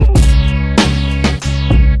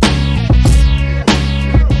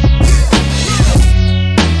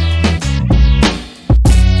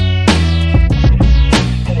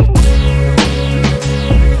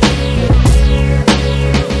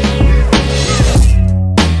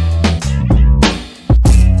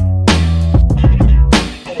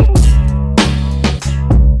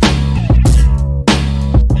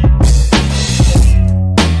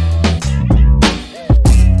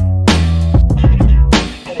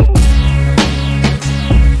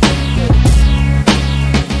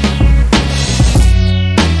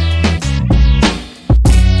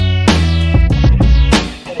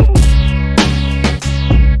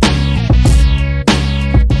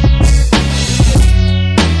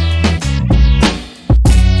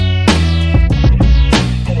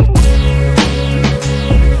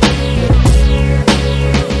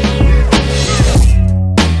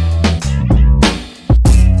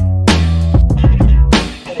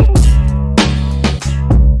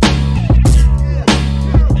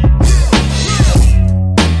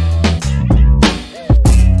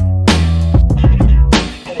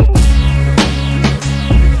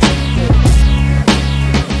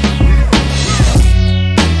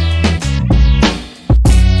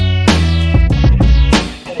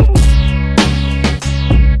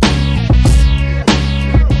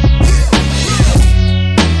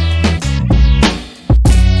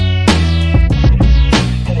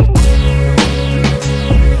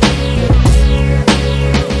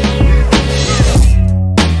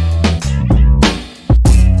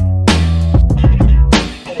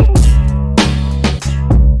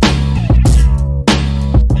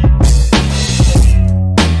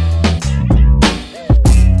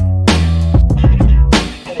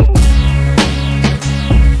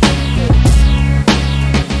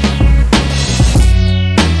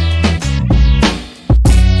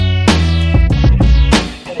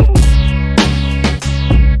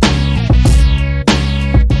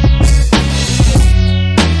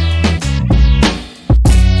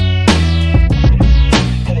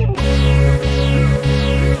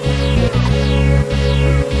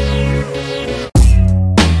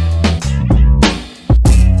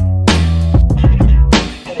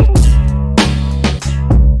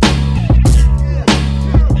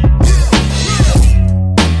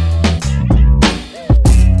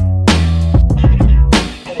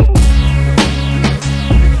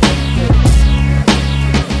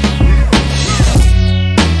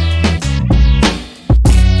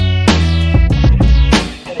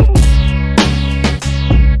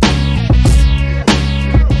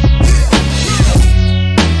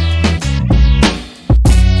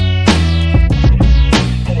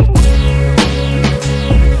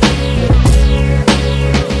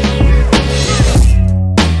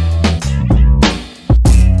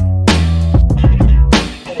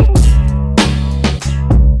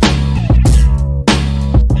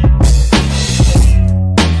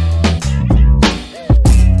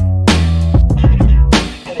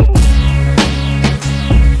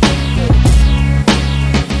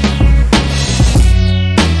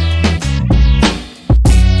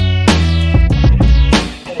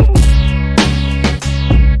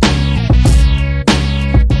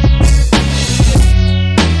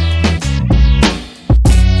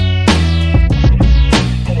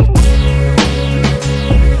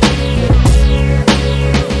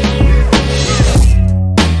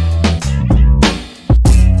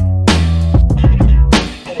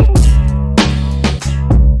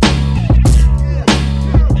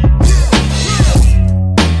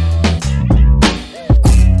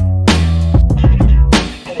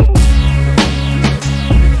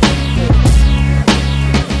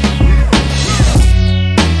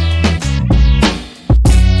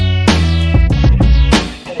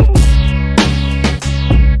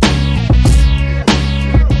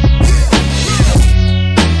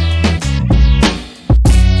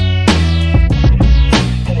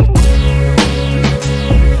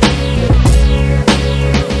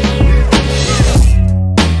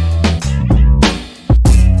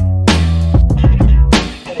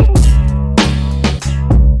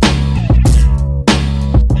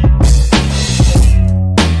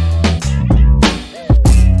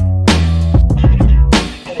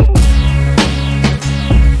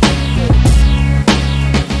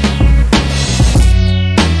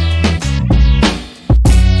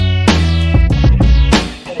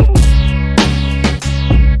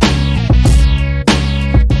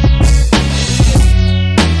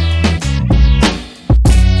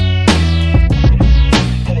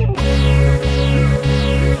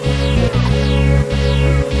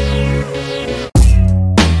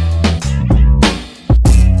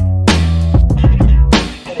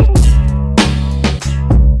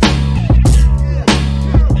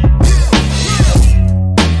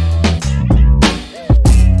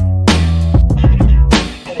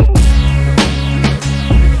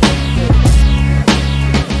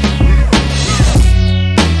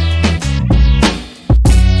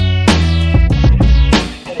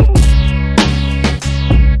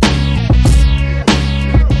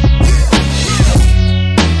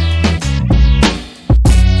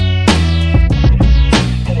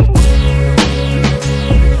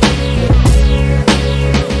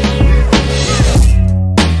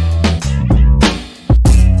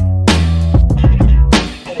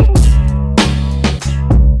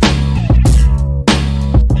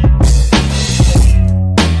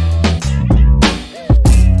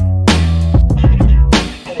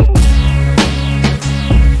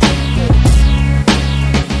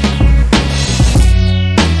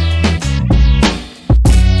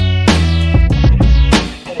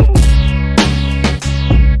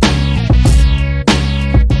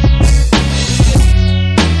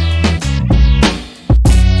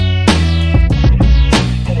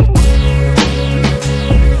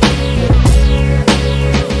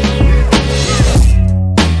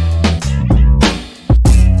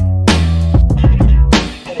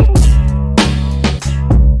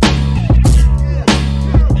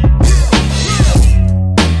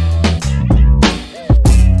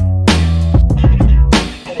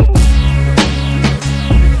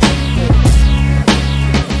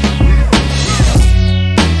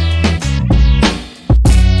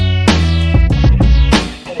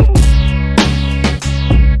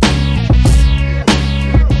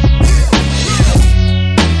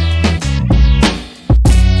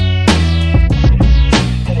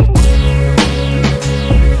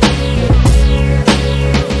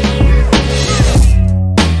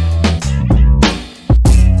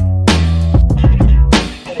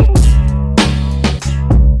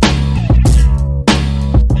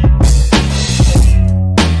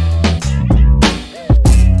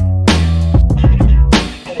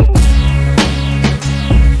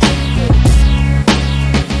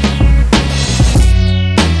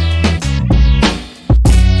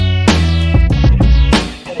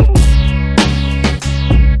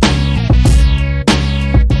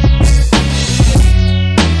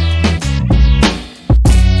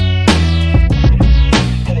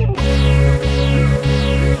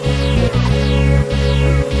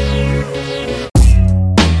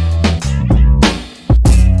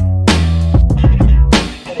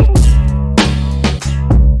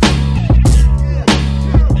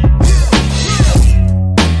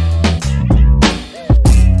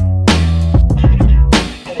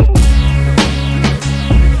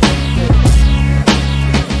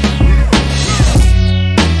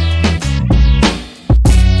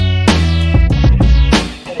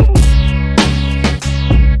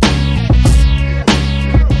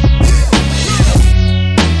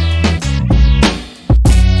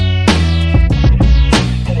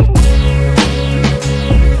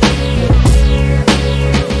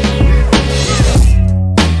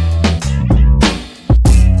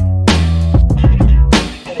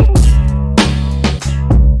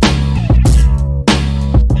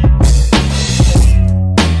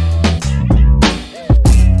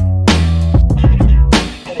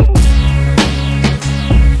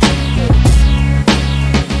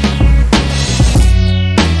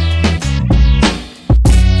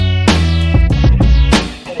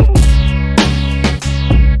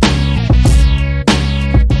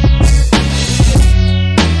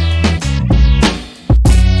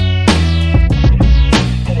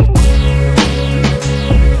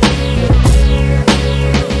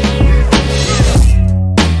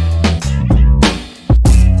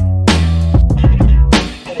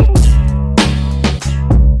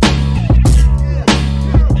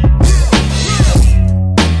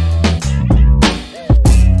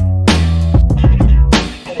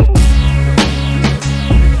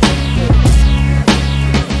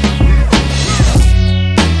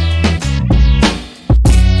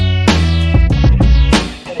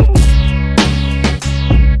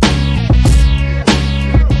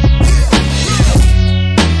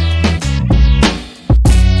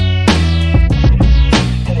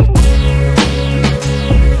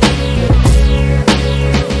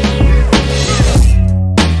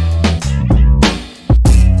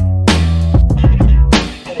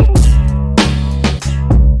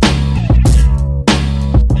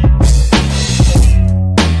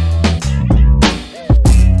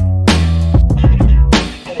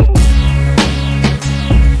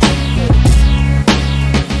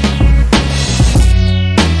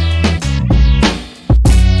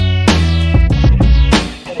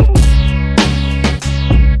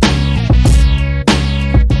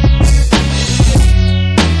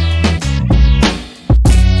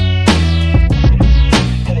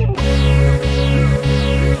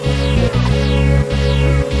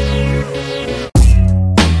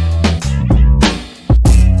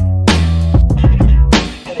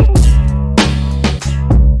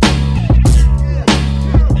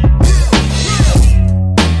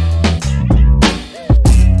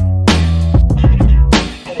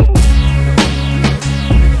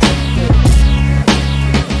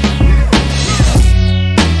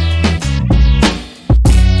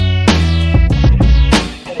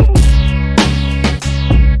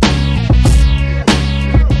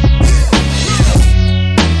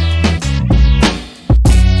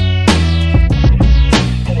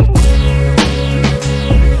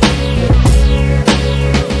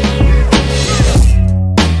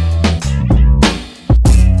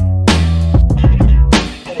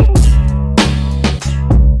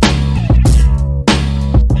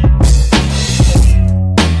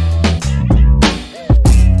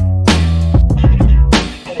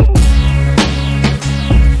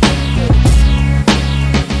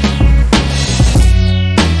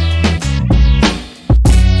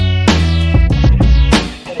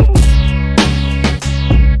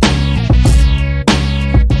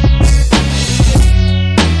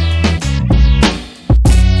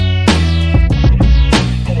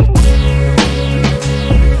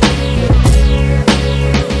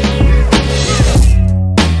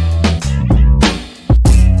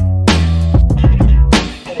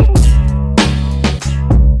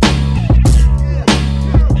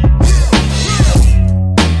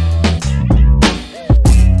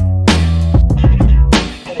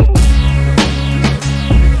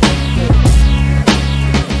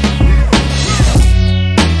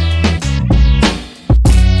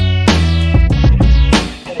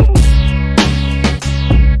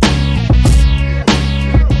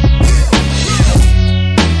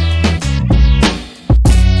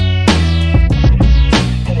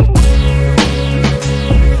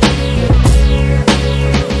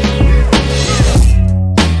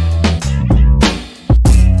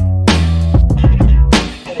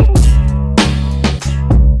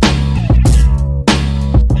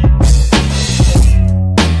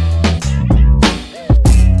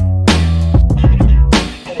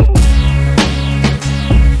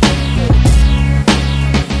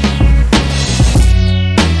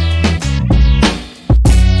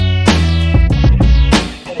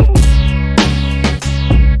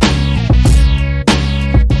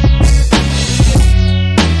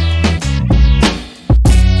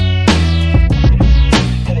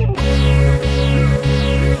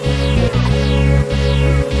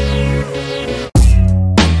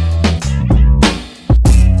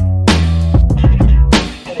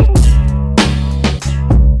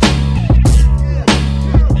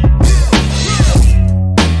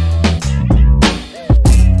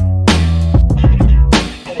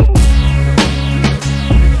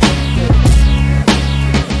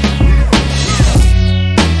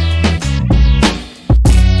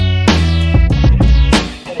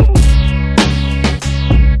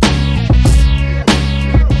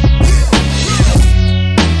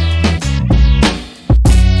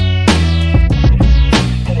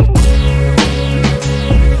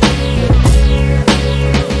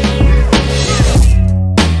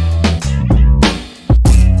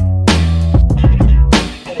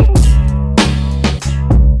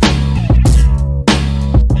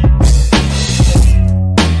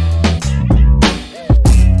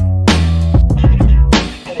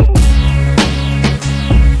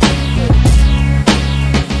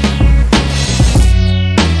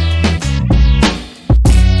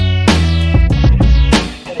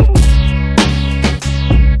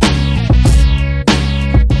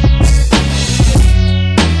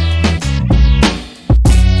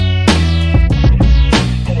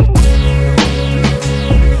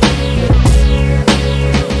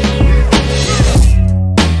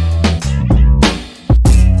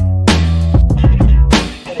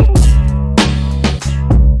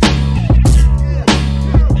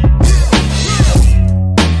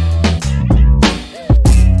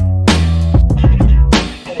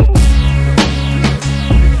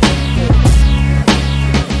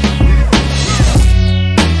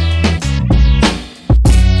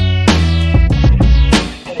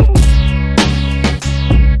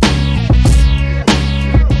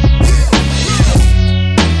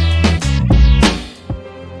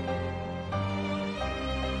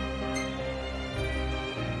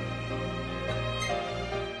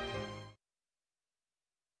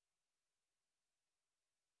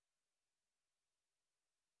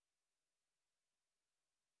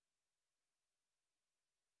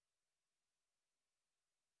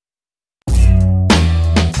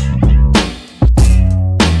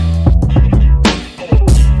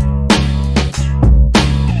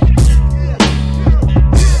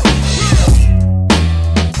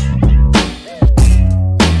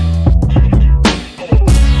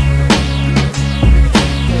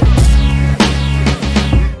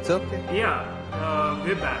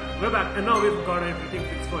think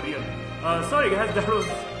it's for real. Sorry guys, that was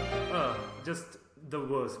just the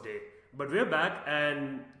worst day. But we're back,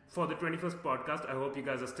 and for the 21st podcast, I hope you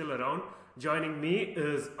guys are still around. Joining me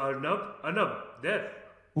is Arnab. Arnab, there.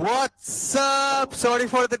 What's up? Sorry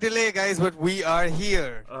for the delay, guys, but we are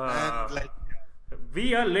here. And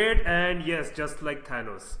we are late, and yes, just like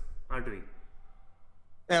Thanos, aren't we?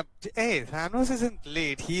 Hey, Thanos isn't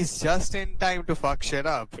late. He's just in time to fuck shit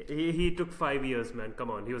up. He took 5 years, man. Come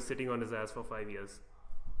on, he was sitting on his ass for 5 years.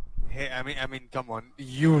 Hey, I mean, come on.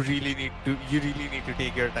 You really need to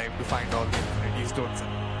take your time to find all the infinities. Don't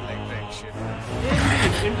like that shit.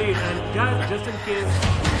 Indeed. And guys, just in case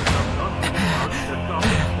I'm not about the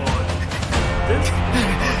topic for this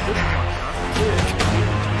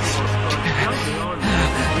podcast is Beyond.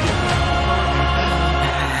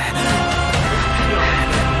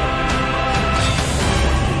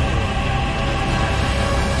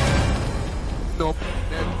 Nope.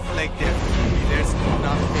 There's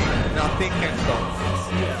nothing can stop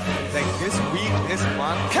this. Like this week, this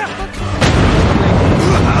month.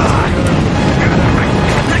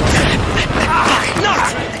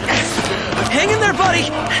 Nuts! Hang in there, buddy!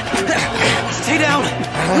 Stay down.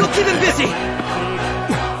 We'll keep him busy.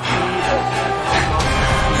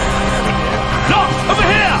 Look! Over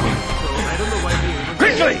here!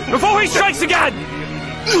 Quickly! Before he strikes again!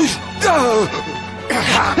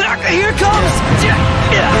 Here it comes!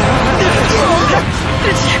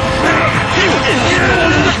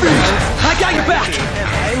 I got your back!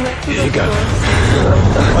 Here you go.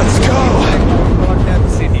 Let's go! Goddamn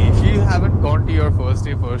city. If you haven't gone to your first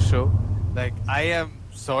day first show, like, I am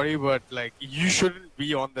sorry, but like, you shouldn't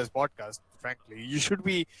be on this podcast. Frankly, you should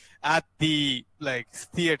be at the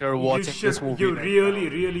theater watching this movie. You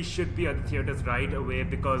really should be at the theaters right away,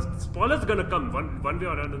 because spoilers gonna come one way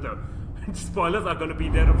or another. Spoilers are gonna be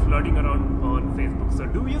there flooding around on Facebook. So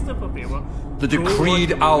do yourself a favor. The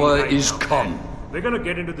decreed hour is come. We're gonna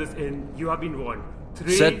get into this in You Have Been Warned.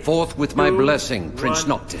 3, Set forth with my 2, blessing, Prince 1,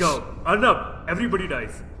 Noctis. Go. Arnab, everybody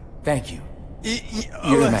dies. Thank you,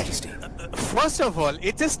 Your Majesty. First of all,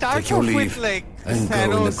 it just starts Take your off leave with and go in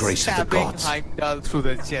the Thanos grace of the stabbing gods. Heimdall through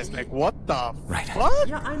the chest. Like, what the Right. fuck?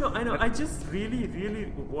 Yeah, I know. I just really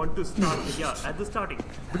want to start at the starting,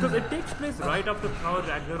 because it takes place right after Thor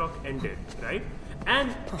Ragnarok ended, right?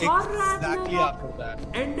 And Thor Exactly Ragnarok after that.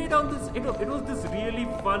 ended on this. It was this really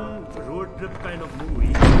fun road trip kind of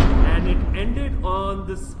movie, and it ended on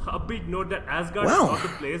this upbeat note that Asgard is Well, not the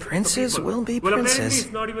place. princes for people. will be Well, apparently princes.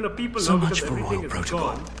 it's not even a people So now, much because for everything royal is protocol.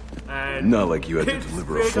 gone. And Not like you had to it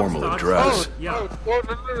deliver a straight up formal starts- address. Yeah.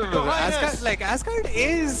 No. Asgard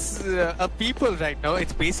is a people right now.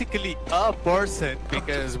 It's basically a person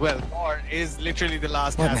because, well, Thor is literally the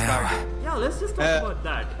last What Asgard. now? Yeah, let's just talk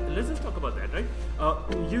about that. Right?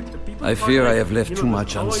 People I thought, fear like, I have left too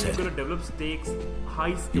much how are unsaid. you going to develop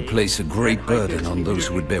high stakes? You place a great and burden high on those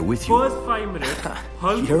who would bear with you. First 5 minutes,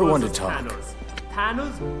 Hulk You're one to versus talk.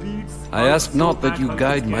 Thanos beats I Hulk ask not so that bad you Hulk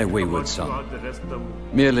guide is my scared to wayward come out son. throughout the rest of the movie.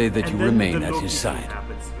 Merely that And you then remain the at Loki his scene side.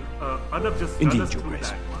 happens. Arnab, just run Indeed, us Your through Grace.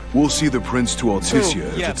 that. We'll see the prince to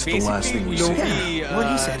Alticia yeah, if it's the last thing we see. basically, Yeah,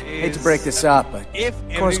 what he said. is, Hate to break this up, but if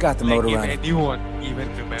of course got the motor if running. anyone even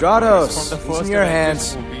remembers Drados, from the it's first in your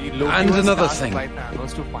Avengers hands. movie, Loki And was another tasked thing. by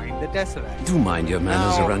Thanos to find the Tesseract. Do mind your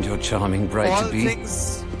manners Now, around your charming All bride-to-be.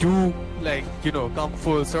 things do, come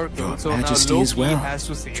full circle. Your so Majesty now as Loki well. has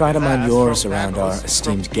to save Try to his mind ass yours from around our Thanos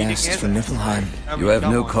esteemed from beating guests his from ass. Niflheim. I You mean, have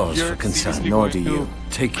come no on, cause you're for concern. seriously Nor going do you. to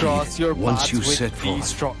Take cross heed. your Once paths you with set these forth,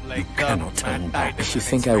 strong, you cannot turn back. If you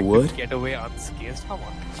think I would? Get away unscathed. Come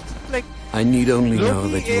on. Like, I need only know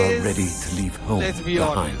Loki that you are is- ready to leave home let's be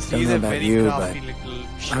behind. honest, Don't he's know a about very you, crafty but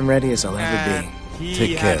little I'm ready as I'll ever and be. he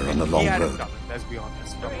Take had care on it. the He long had it road. coming, let's be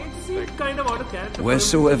honest. Come It on. seemed Like, kind of out of character.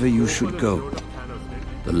 Wheresoever you should go, Road of Thanos,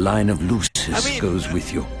 right? the line of Lucis I mean- goes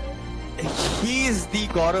with you. he is the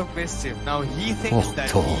god of mischief. Now he thinks Oh, that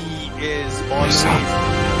Thor. he is always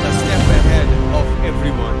a step ahead of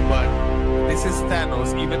everyone, but this is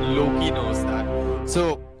Thanos. Even Loki knows that.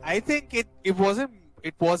 So I think it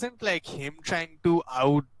wasn't like him trying to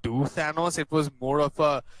outdo Thanos. It was more of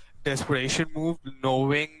a desperation move,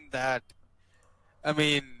 knowing that. I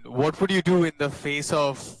mean, what would you do in the face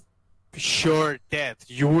of sure death?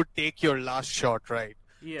 You would take your last shot, right?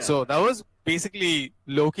 Yeah. So that was basically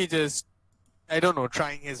Loki just, I don't know,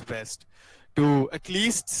 trying his best to at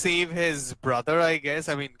least save his brother, I guess.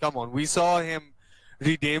 I mean, come on. We saw him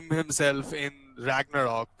redeem himself in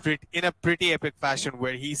Ragnarok in a pretty epic fashion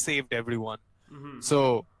where he saved everyone.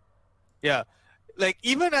 So, yeah. Like,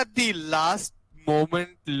 even at the last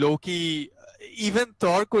moment, Loki, even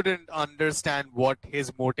Thor couldn't understand what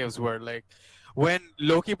his motives were. Like, when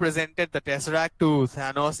Loki presented the Tesseract to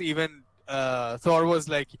Thanos, even Thor was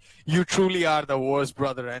like, "You truly are the worst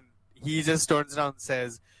brother," and he just turns around and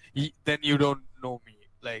says, "Then you don't know me,"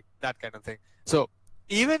 like that kind of thing. So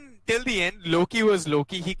even till the end, Loki was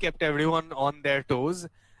Loki. He kept everyone on their toes,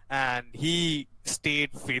 and he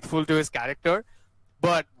stayed faithful to his character.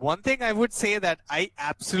 But one thing I would say that I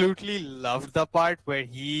absolutely loved the part where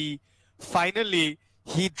he finally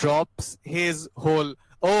he drops his whole,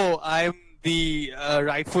 "Oh, I'm the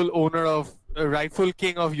rightful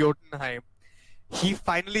king of Jotunheim." He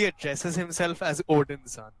finally addresses himself as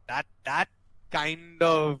Odin's son. That kind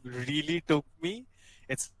of really took me.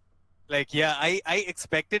 It's like, yeah, I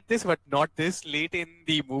expected this, but not this late in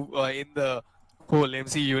the in the whole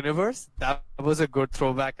MC universe. That was a good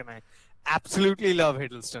throwback, and I absolutely love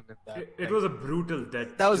Hiddleston in that. It was a brutal death.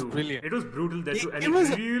 That was too. brilliant. It was brutal death too, and It was-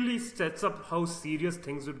 really sets up how serious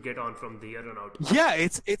things would get on from there on out. Yeah,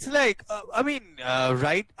 it's like I mean,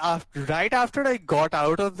 right after I got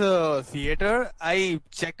out of the theater, I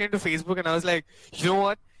checked into Facebook and I was like, you know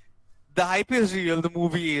what, the hype is real, the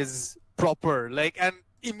movie is proper. Like, and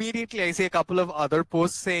immediately I see a couple of other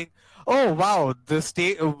posts saying, "Oh wow, the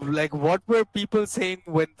like what were people saying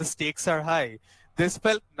when the stakes are high?" This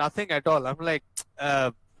felt nothing at all. I'm like,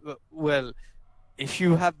 well, if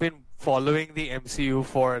you have been following the MCU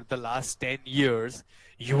for the last 10 years,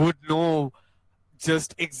 you would know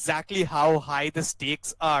just exactly how high the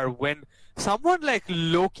stakes are when someone like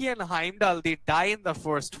Loki and Heimdall, they die in the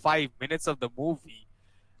first 5 minutes of the movie.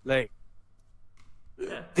 Like,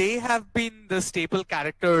 they have been the staple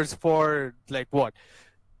characters for like what?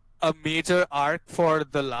 A major arc for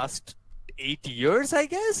the last 8 years, I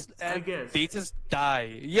guess? And guess. they just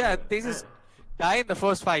die. Yeah, they just die in the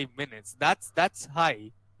first 5 minutes. That's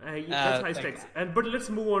high. That's high like- stakes. But let's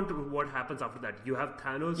move on to what happens after that. You have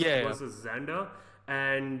Thanos Yeah. versus Xander,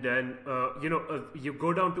 and then you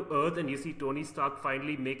go down to Earth and you see Tony Stark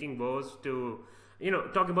finally making vows to,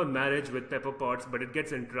 talking about marriage with Pepper Potts, but it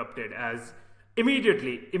gets interrupted as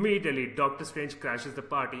immediately Doctor Strange crashes the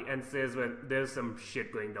party and says, "Well, there's some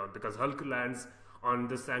shit going down," because Hulk lands on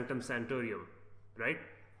the Sanctum Sanctorum, right?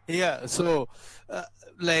 Yeah, so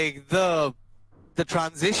like the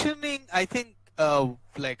transitioning, I think,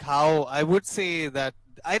 like how I would say that,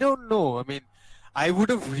 I don't know. I mean, I would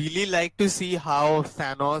have really liked to see how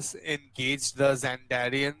Thanos engaged the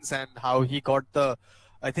Xandarians and how he got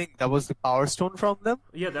I think that was the Power Stone from them.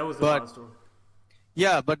 Yeah, that was the But- last one.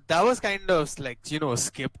 Yeah, but that was kind of like,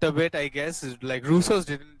 skipped a bit, I guess. Like, Russos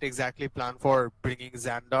didn't exactly plan for bringing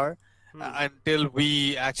Xandar until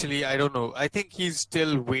we actually, I don't know. I think he's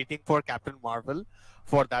still waiting for Captain Marvel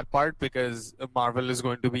for that part, because Marvel is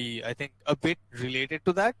going to be, I think, a bit related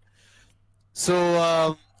to that.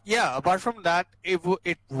 So, yeah, apart from that, it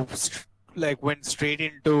like went straight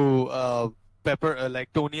into Pepper,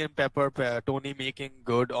 like Tony and Pepper, Tony making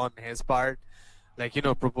good on his part, like,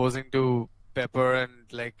 proposing to Pepper and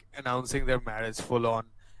like announcing their marriage full on,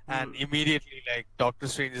 and immediately like Doctor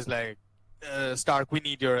Strange is like, "Stark, we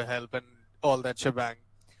need your help," and all that shebang.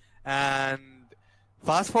 And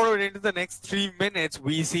fast forward into the next 3 minutes,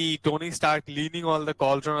 we see Tony Stark leaning on the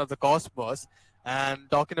cauldron of the cosmos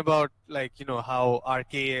and talking about like how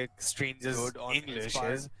archaic Strange's English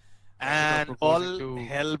is, and all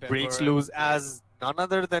hell breaks loose as none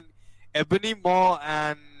other than Ebony Maw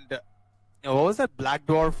and what was that, Black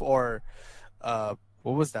Dwarf, or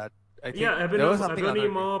what was that? I think Yeah, there was something Ebony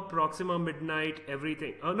other- Maw, Proxima Midnight,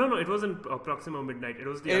 everything. No, it wasn't Proxima Midnight. It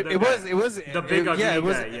was the other It guy. was the big ugly yeah, it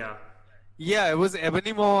was guy. Yeah. Yeah, it was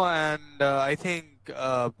Ebony Maw, and I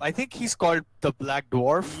think he's called the Black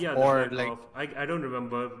Dwarf, Yeah, or the Black like Dwarf. I don't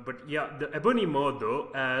remember, but yeah, the Ebony Maw though,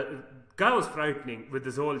 guy was frightening with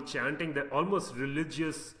this whole chanting, the almost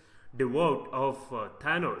religious devout of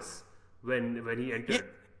Thanos when he entered.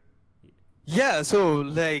 yeah. So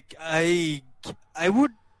like I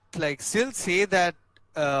would like still say that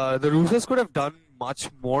the Russos could have done much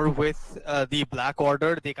more with the Black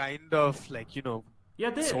Order. They kind of like Yeah,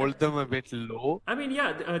 they sold them a bit low. I mean,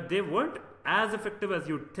 yeah, they weren't as effective as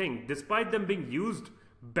you'd think, despite them being used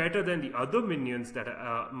better than the other minions that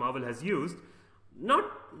Marvel has used.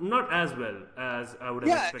 Not as well as I would have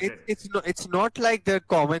Yeah, expected. it's not like their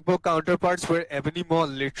comic book counterparts where Ebony Maw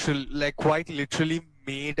quite literally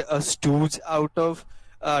made a stooge out of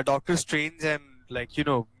Doctor Strange and like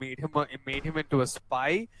made him into a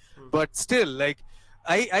spy. But still, like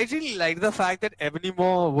I really like the fact that Ebony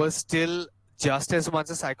Maw was still just as much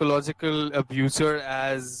a psychological abuser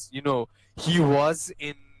as he was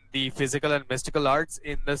in the physical and mystical arts,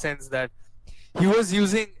 in the sense that he was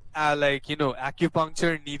using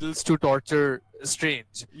acupuncture needles to torture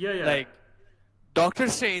Strange. Yeah. Like Doctor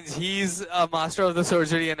Strange, he's a master of the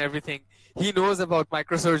surgery and everything. He knows about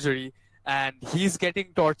microsurgery, and he's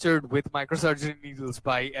getting tortured with microsurgery needles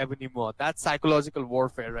by Ebony Maw. That's psychological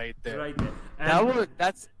warfare right there. Right there.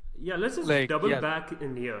 That's yeah. Let's just like, double yeah. back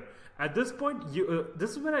in here. At this point,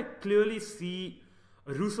 this is where I clearly see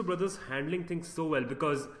Russo brothers handling things so well,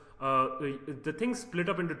 because the thing split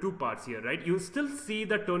up into two parts here, right? You still see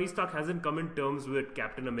that Tony Stark hasn't come in terms with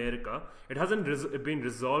Captain America. It hasn't been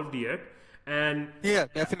resolved yet. And yeah,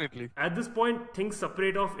 definitely. at this point, things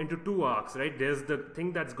separate off into two arcs, right? There's the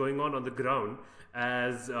thing that's going on the ground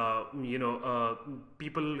as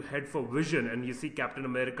people head for Vision, and you see Captain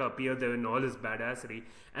America appear there in all his badassery,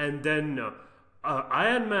 and then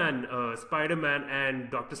Iron Man, Spider-Man, and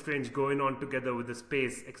Doctor Strange going on together with the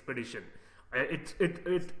space expedition.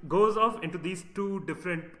 It goes off into these two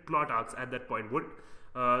different plot arcs at that point.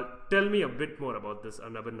 Tell me a bit more about this,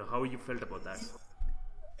 Arnab, and how you felt about that.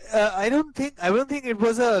 I don't think it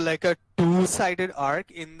was a two-sided arc,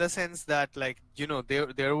 in the sense that, like,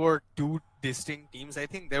 there were two distinct teams. I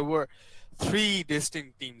think there were three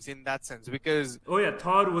distinct teams in that sense, because Oh yeah,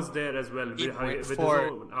 Thor was there as well with his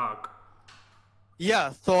own arc. yeah,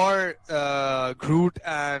 Thor, Groot,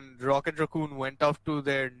 and Rocket Raccoon went off to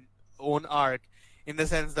their own arc, in the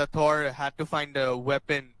sense that Thor had to find a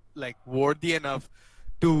weapon like worthy enough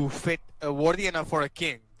for a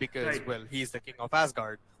king, because Right. well, he's the king of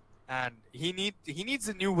Asgard, and he needs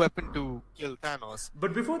a new weapon to kill Thanos.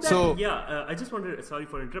 But before that, So- I just wanted. Sorry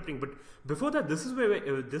for interrupting, but before that, this is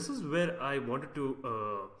where I wanted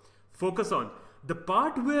to focus on the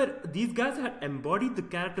part where these guys had embodied the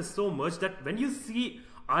character so much that when you see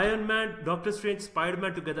Iron Man, Doctor Strange,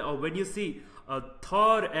 Spider-Man together, or when you see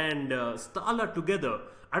Thor and Starla together,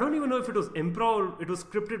 I don't even know if it was improv or it was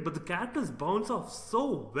scripted, but the characters bounce off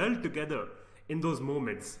so well together in those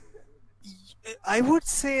moments. I would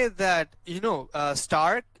say that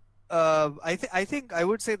Stark. I think I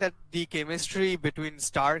would say that the chemistry between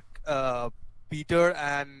Stark, Peter,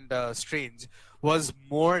 and Strange was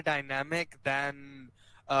more dynamic than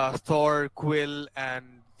Thor, Quill,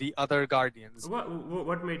 and the other Guardians.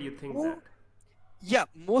 What made you think that? Yeah,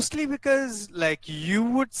 mostly because, like, you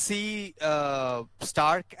would see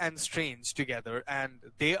Stark and Strange together, and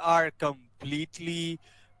they are completely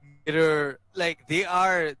they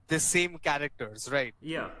are the same characters, right?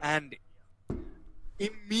 Yeah. And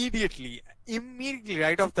immediately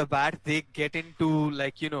right off the bat, they get into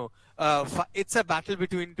it's a battle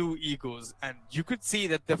between two egos, and you could see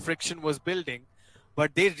that the friction was building,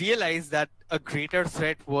 but they realized that a greater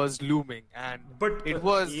threat was looming, and But it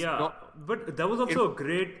was but that was also a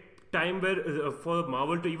great time where for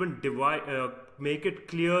Marvel to even make it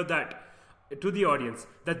clear that to the audience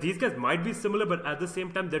that these guys might be similar, but at the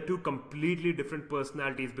same time they're two completely different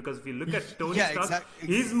personalities. Because if you look at Tony Yeah, Stark, exactly.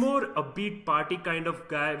 he's more a beat party kind of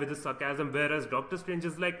guy with a sarcasm, whereas Doctor Strange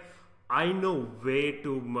is like, I know way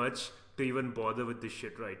too much to even bother with this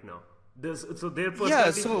shit right now. So their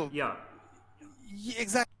personalities,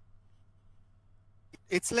 Exactly.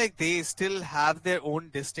 It's like they still have their own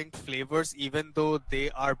distinct flavors, even though they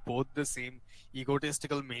are both the same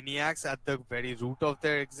egotistical maniacs at the very root of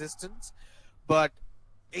their existence. But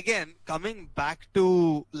again, coming back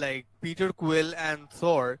to like Peter Quill and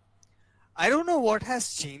Thor, I don't know what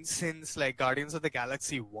has changed since like Guardians of the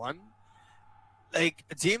Galaxy 1. Like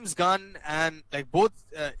James Gunn and like both,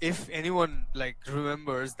 if anyone like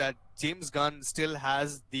remembers that James Gunn still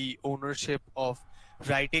has the ownership of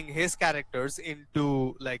writing his characters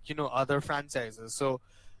into other franchises. So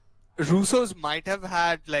Russos might have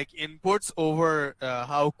had like inputs over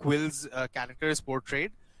how Quill's character is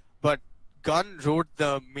portrayed, but Gunn wrote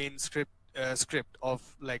the main script of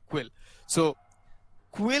like Quill. So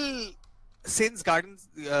Quill, since Guardians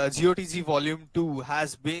GOTG Volume 2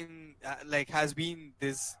 has been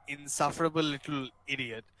this insufferable little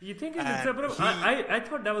idiot. You think he's And insufferable? I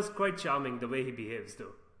thought that was quite charming the way he behaves,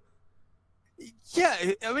 though. Yeah,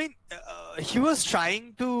 I mean, he was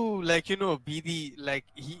trying to be the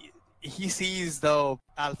he sees the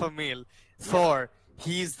alpha male Thor.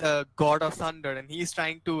 He's the god of thunder, and he's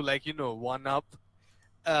trying to one up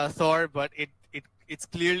Thor, but it's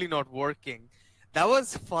clearly not working. That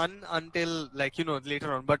was fun until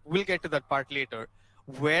later on, but we'll get to that part later.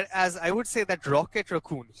 Whereas I would say that Rocket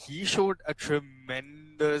Raccoon, he showed a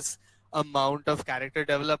tremendous amount of character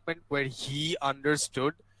development where he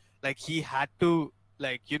understood, like he had to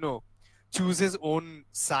choose his own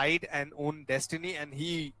side and own destiny, and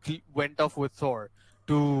he went off with Thor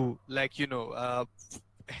to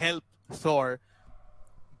help Thor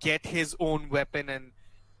get his own weapon and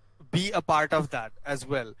be a part of that as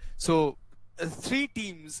well. So three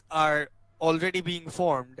teams are already being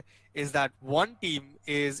formed. Is that one team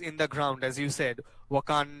is in the ground, as you said,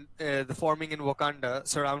 forming in Wakanda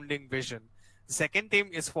surrounding Vision. The second team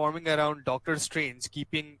is forming around Doctor Strange,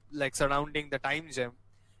 keeping like surrounding the Time Gem,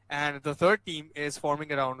 and the third team is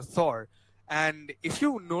forming around Thor. And if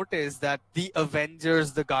you notice that the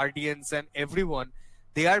Avengers, the Guardians, and everyone,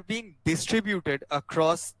 they are being distributed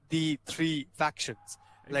across the three factions.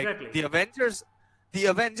 Exactly. Like the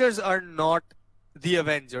Avengers are not the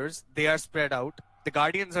Avengers; they are spread out. The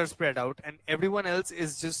Guardians are spread out, and everyone else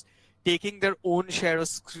is just taking their own share of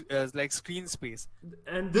screen space.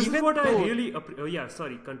 And this is Even what I though- really. Oh yeah,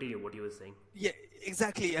 sorry. Continue what you were saying. Yeah,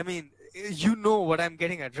 exactly. I mean, you know what I'm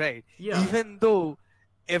getting at, right? Yeah. Even though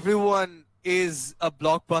everyone is a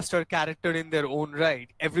blockbuster character in their own right,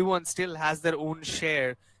 everyone still has their own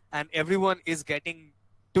share, and everyone is getting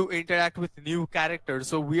to interact with new characters.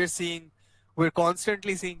 So we're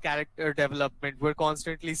constantly seeing character development. We're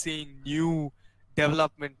constantly seeing new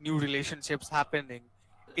development, new relationships happening.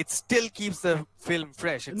 It still keeps the film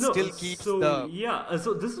fresh. It still keeps so the yeah.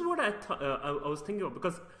 So this is what I was thinking of,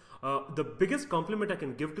 because the biggest compliment I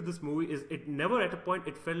can give to this movie is it never at a point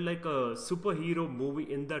it felt like a superhero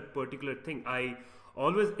movie in that particular thing.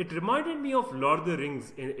 It reminded me of Lord of the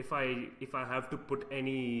Rings, if I have to put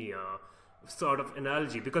any sort of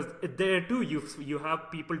analogy, because there too you have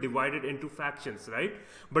people divided into factions, right?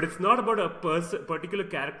 But it's not about a particular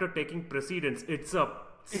character taking precedence. It's a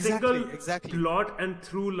single Exactly. plot and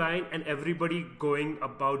through line, and everybody going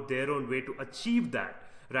about their own way to achieve that,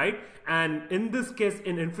 right? And in this case,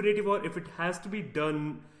 in Infinity War, if it has to be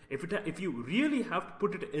done, if you really have to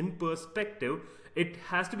put it in perspective, it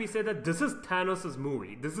has to be said that this is Thanos'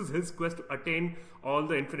 movie. This is his quest to attain all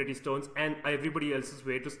the Infinity Stones, and everybody else's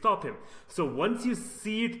way to stop him. So once you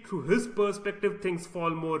see it through his perspective, things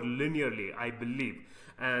fall more linearly, I believe.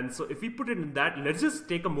 And so if we put it in that, let's just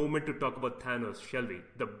take a moment to talk about Thanos, shall we?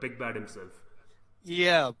 The big bad himself.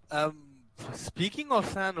 Yeah. Speaking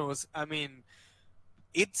of Thanos, I mean,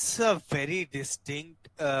 it's a very distinct,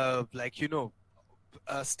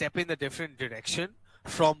 step in a different direction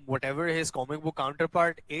from whatever his comic book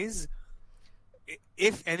counterpart is.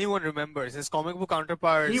 If anyone remembers, his comic book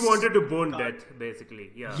counterpart. He wanted to bone Death,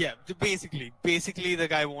 basically. Yeah. Yeah, basically, the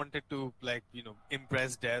guy wanted to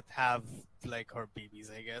impress Death, have her babies.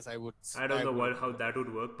 I guess I would. I don't know how that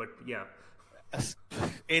would work, but yeah.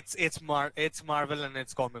 It's Marvel and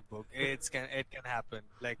it's comic book. It can happen.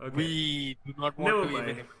 Okay. We do not want Never to mind.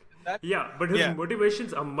 even that. Yeah, but his Yeah.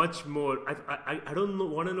 motivations are much more. I don't know.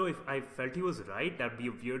 Want to know if I felt he was right? That'd be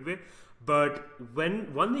a weird way. But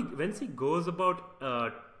once he goes about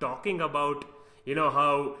talking about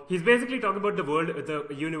how he's basically talking about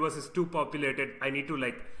the universe is too populated. I need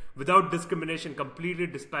to without discrimination, completely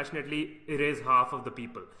dispassionately erase half of the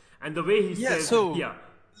people. And the way he says,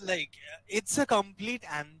 it's a complete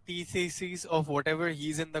antithesis of whatever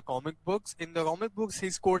he's in the comic books. In the comic books,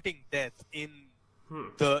 he's courting Death. In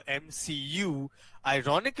the MCU,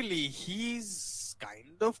 ironically, he's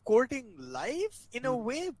kind of courting life in a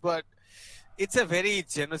way, but it's a very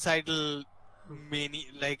genocidal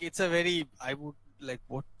it's a very, I would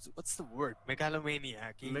what's the word?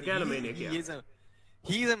 Megalomaniac. Megalomaniac,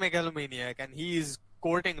 He's a megalomaniac, and he's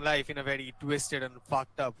courting life in a very twisted and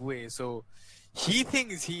fucked up way. So he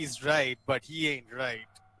thinks he's right, but he ain't right.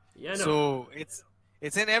 Yeah, no. So it's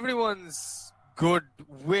in everyone's good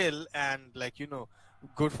will and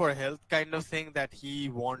good for health kind of thing that he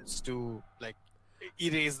wants to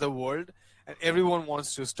erase the world, and everyone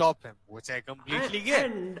wants to stop him, which I completely get.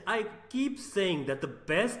 And I keep saying that the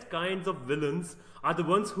best kinds of villains are the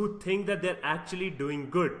ones who think that they're actually doing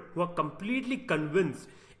good, who are completely convinced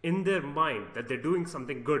in their mind that they're doing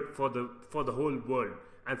something good for the whole world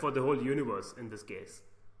and for the whole universe in this case.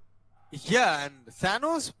 Yeah, and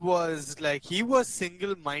Thanos was he was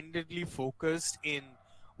single-mindedly focused in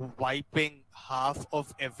wiping half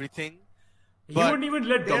of everything. He But wouldn't even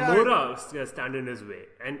let there Gamora stand in his way,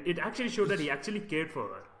 and it actually showed that he actually cared for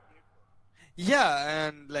her. Yeah,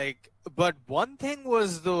 and but one thing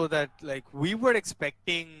was though that we were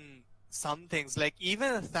expecting some things,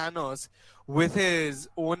 even Thanos with his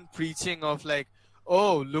own preaching of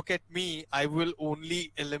oh, look at me, I will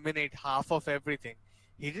only eliminate half of everything.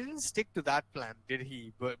 He didn't stick to that plan, did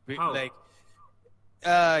he? But How?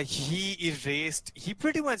 he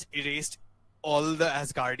pretty much erased all the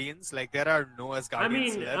Asgardians. There are no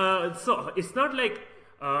Asgardians left. So it's not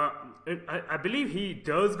I believe he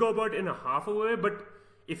does go about in a half a way, but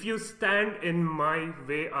if you stand in my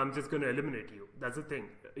way, I'm just going to eliminate you. That's the thing.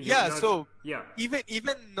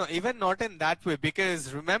 Even Not in that way,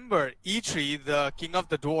 because remember, Eitri, the king of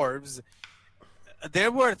the dwarves,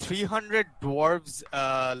 there were 300 dwarves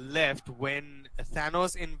left when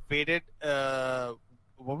Thanos invaded.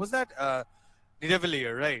 What was that?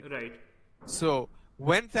 Nidavellir, right? Right. So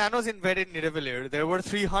when Thanos invaded Nidavellir, there were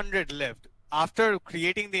 300 left. After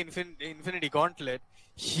creating the Infinity Gauntlet,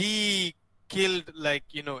 he killed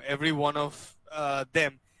every one of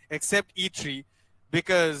them except E3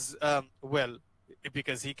 because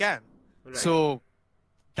because he can. Right. So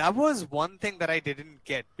that was one thing that I didn't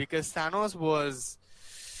get because Thanos was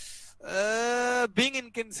being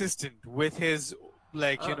inconsistent with his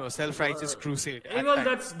self-righteous crusade. at Well,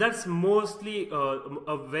 times. that's mostly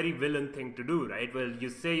a very villain thing to do, right? Well, you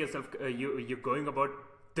say yourself, you're going about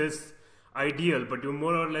this ideal, but you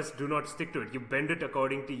more or less do not stick to it. You bend it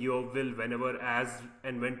according to your will whenever, as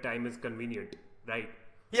and when time is convenient, right?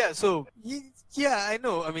 Yeah, so yeah, I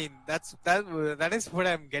know. I mean, that is what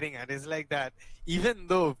I'm getting at. Is like that. Even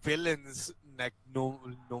though villains, like no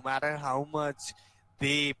matter how much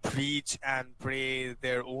they preach and pray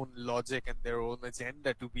their own logic and their own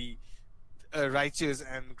agenda to be righteous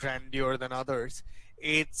and grandeur than others,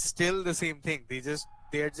 it's still the same thing.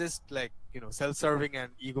 They're just self-serving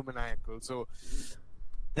and egomaniacal. So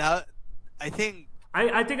that I think.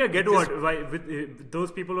 I think I get why with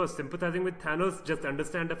those people who are sympathizing with Thanos just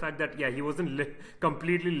understand the fact that he wasn't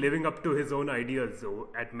completely living up to his own ideals though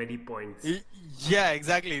at many points. Yeah,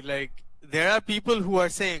 exactly. Like there are people who are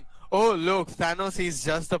saying, "Oh, look, Thanos is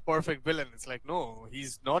just the perfect villain." It's like, no,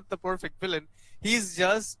 he's not the perfect villain. He's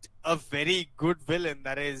just a very good villain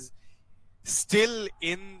that is still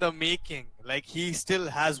in the making. Like he still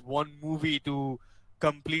has one movie to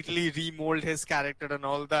completely remold his character and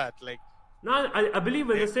all that. Like. No, I believe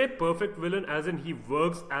when they say perfect villain, as in he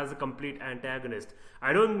works as a complete antagonist.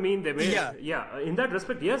 I don't mean they may. Yeah. In that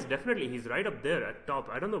respect, yes, definitely, he's right up there at top.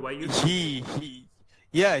 I don't know why you. He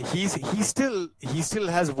still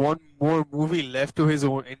has one more movie left to his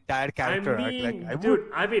own entire character arc.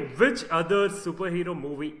 I mean, which other superhero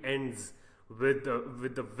movie ends with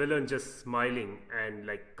the villain just smiling and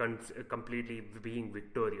completely being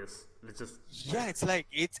victorious? It's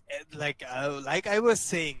like I was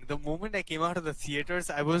saying, the moment I came out of the theaters,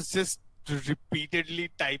 I was just repeatedly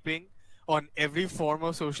typing on every form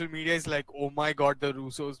of social media. Is like, oh my god, the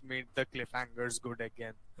Russos made the cliffhangers good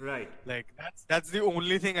again. Right. Like that's the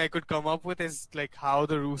only thing I could come up with is like how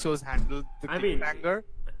the Russos handled the cliffhanger.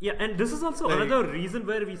 Yeah, and this is also another reason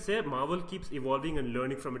where we say Marvel keeps evolving and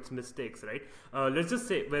learning from its mistakes, right? Let's just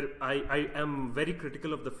say where I am very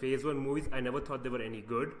critical of the Phase 1 movies. I never thought they were any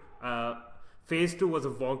good. Phase 2 was a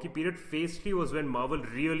wonky period. Phase 3 was when Marvel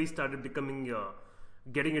really started becoming,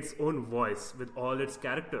 getting its own voice with all its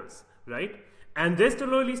characters, right? And they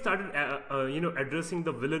slowly started, addressing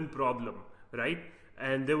the villain problem, right?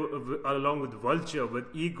 And they were along with Vulture, with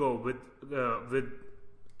Ego, with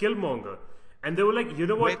Killmonger. And they were like, you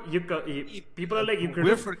know what? People are like, you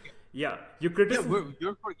criticize. You criticize.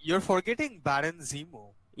 You're forgetting Baron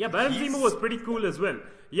Zemo. Yeah, Baron Zemo was pretty cool as well.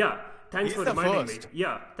 Yeah, thanks for reminding me.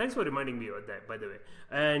 Yeah, thanks for reminding me of that, by the way.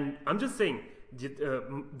 And I'm just saying,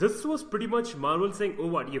 this was pretty much Marvel saying, "Oh,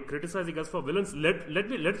 what? You're criticizing us for villains?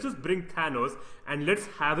 Let's just bring Thanos and let's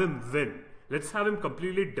have him win. Let's have him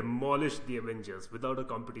completely demolish the Avengers without a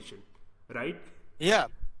competition, right?" Yeah.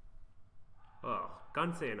 Oh,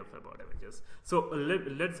 can't say enough about Avengers. So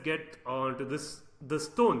let's get on to the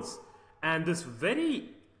Stones and this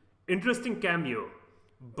very interesting cameo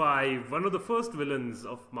by one of the first villains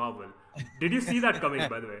of Marvel. Did you see that coming,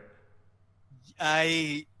 by the way?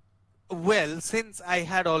 Since I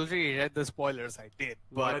had already read the spoilers, I did.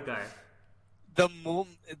 What a guy! The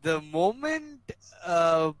moment,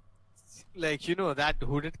 that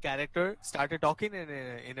hooded character started talking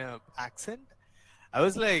in a accent, I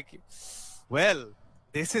was like, well,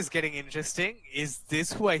 this is getting interesting. Is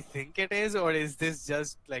this who I think it is, or is this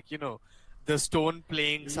just the Stone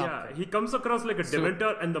playing something? Yeah, he comes across like a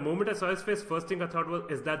Dementor, and the moment I saw his face, first thing I thought was,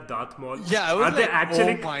 is that Darth Maul? Yeah, I was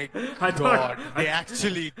oh my god, they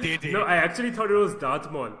actually did it. No, I actually thought it was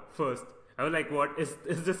Darth Maul first. I was like, what? Is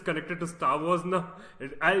this connected to Star Wars now?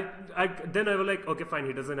 Then I was like, okay, fine,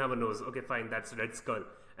 he doesn't have a nose. Okay, fine, that's Red Skull.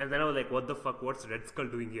 And then I was like, what the fuck? What's Red Skull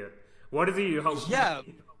doing here? What is he? Yeah.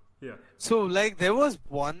 Yeah. So, there was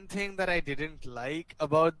one thing that I didn't like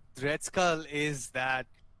about Red Skull is that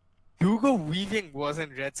Hugo Weaving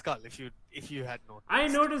wasn't Red Skull. If you had noticed, I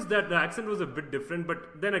noticed that the accent was a bit different,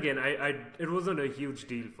 but then again, it wasn't a huge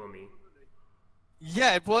deal for me.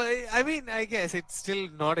 Yeah, it was. I mean, I guess it's still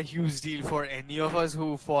not a huge deal for any of us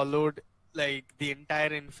who followed the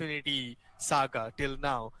entire Infinity Saga till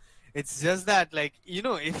now. It's just that,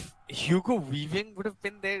 if Hugo Weaving would have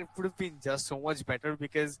been there, it would have been just so much better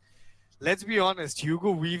because, let's be honest,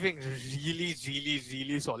 Hugo Weaving really, really,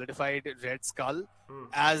 really solidified Red Skull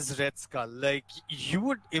as Red Skull. You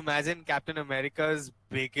would imagine Captain America's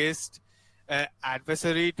biggest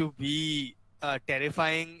adversary to be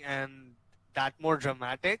terrifying and that more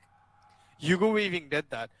dramatic, Hugo Weaving did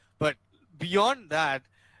that. But beyond that,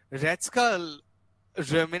 Red Skull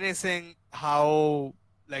reminiscing how,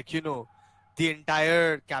 like, the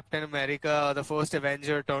entire Captain America, the first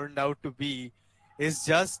Avenger turned out to be, is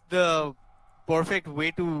just the perfect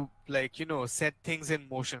way to, like, set things in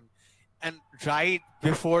motion. And right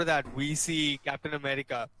before that, we see Captain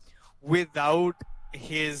America without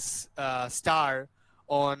his star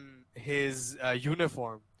on his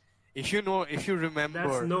uniform. If you remember,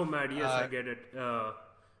 That's Nomad. Yes, I get it.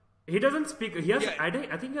 He doesn't speak. He has. Yeah. I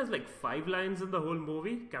think he has like 5 lines in the whole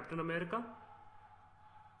movie. Captain America.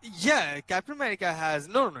 Yeah, Captain America has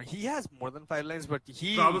no. He has more than 5 lines, but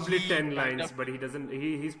Probably he 10 kind lines, of- but he doesn't.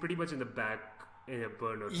 He's pretty much in the back in a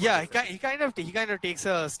burner. Yeah, he kind of takes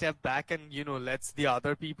a step back and lets the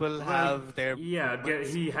other people have their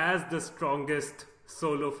moments. He has the strongest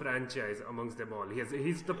solo franchise amongst them all.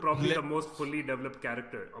 He's probably the most fully developed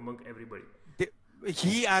character among everybody.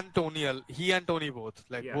 He and Tony both,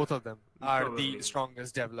 like Yeah, both of them are probably. the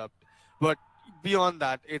strongest developed. But beyond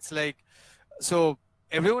that, it's like, so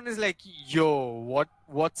everyone is like, yo,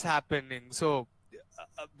 what's happening? So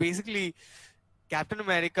basically, Captain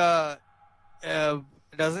America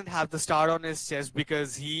doesn't have the star on his chest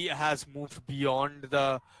because he has moved beyond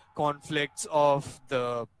the conflicts of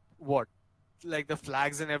the like the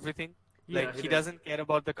flags and everything. Yeah, Like he he does. doesn't care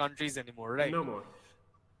about the countries anymore, right? No more.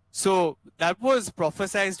 So that was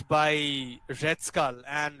prophesized by Red Skull,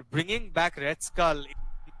 and bringing back Red Skull in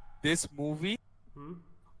this movie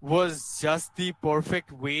was just the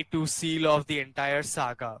perfect way to seal off the entire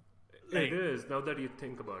saga. It is, now that you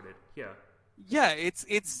think about it. Yeah. Yeah,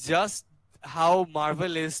 it's just how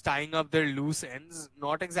Marvel is tying up their loose ends.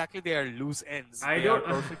 Not exactly their loose ends. I They don't.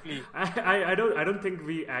 are perfectly. I don't think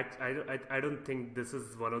we act. I don't think this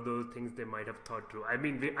is one of those things they might have thought through. I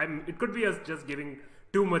mean, it could be us just giving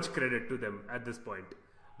too much credit to them at this point,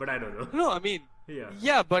 but I don't know. No, I mean,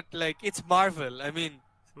 Yeah. but like it's Marvel. I mean,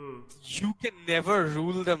 you can never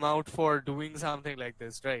rule them out for doing something like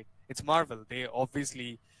this, right? It's Marvel. They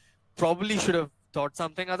obviously probably should have thought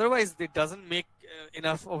something. Otherwise, it doesn't make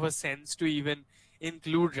enough of a sense to even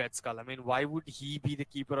include Red Skull. I mean, why would he be the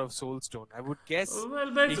keeper of Soulstone? I would guess.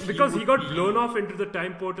 Well, but if because he would got be- blown off into the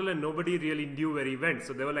time portal and nobody really knew where he went,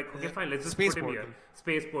 so they were like, okay, fine, let's just Space put him portal. here.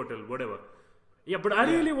 Space portal, whatever. Yeah, but I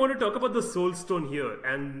really want to talk about the Soul Stone here,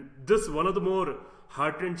 and this one of the more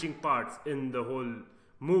heart-wrenching parts in the whole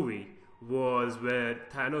movie was where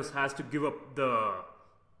Thanos has to give up the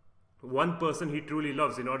one person he truly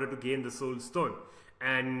loves in order to gain the Soul Stone.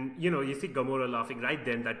 And you see Gamora laughing right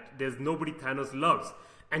then that there's nobody Thanos loves.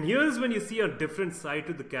 And here's when you see a different side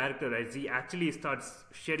to the character as he actually starts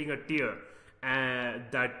shedding a tear. And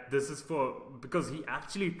that this is because he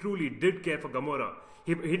actually truly did care for Gamora.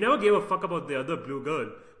 He never gave a fuck about the other blue girl.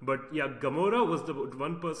 But yeah, Gamora was the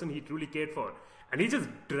one person he truly cared for. And he just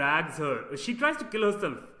drags her. She tries to kill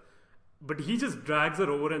herself. But he just drags her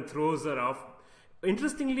over and throws her off.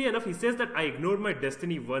 Interestingly enough, he says that I ignored my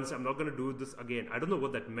destiny once. I'm not going to do this again. I don't know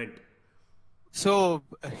what that meant. So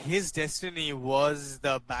his destiny was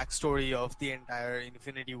the backstory of the entire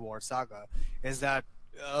Infinity War saga. Is that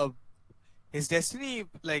his destiny,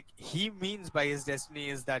 like he means by his destiny,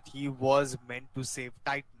 is that he was meant to save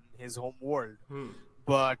Titan, his home world,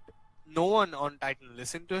 but no one on Titan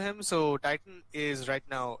listened to him. So Titan is right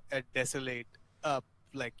now a desolate,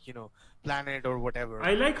 planet or whatever.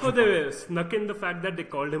 I like how they snuck in the fact that they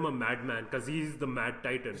called him a madman because he's the Mad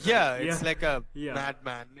Titan. right? Yeah, it's like a Yeah.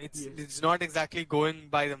 madman. It's Yes. it's not exactly going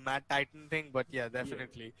by the Mad Titan thing, but yeah,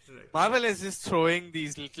 definitely. right. Marvel is just throwing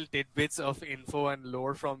these little tidbits of info and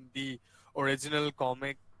lore from the original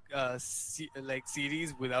comic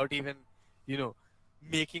series without even,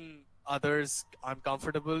 making others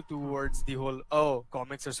uncomfortable towards the whole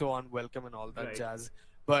comics are so unwelcome and all that Right. jazz.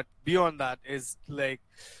 But beyond that is like,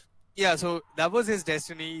 yeah, so that was his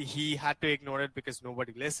destiny. He had to ignore it because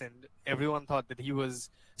nobody listened. Everyone thought that he was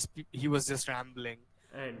just rambling.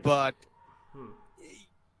 And But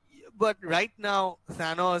right now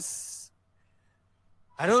Thanos,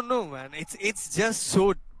 I don't know, man. It's just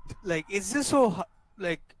so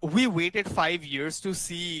like we waited 5 years to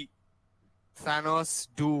see Thanos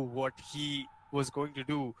do what he was going to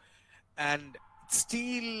do, and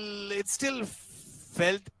it still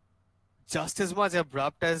felt just as much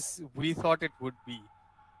abrupt as we thought it would be.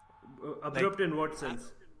 abrupt in what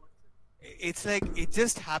sense? It's like it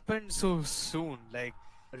just happened so soon. Like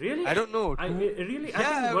Really? I don't know. I think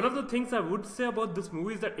Yeah, one of the things I would say about this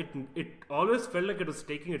movie is that it always felt like it was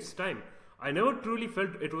taking its time. I never truly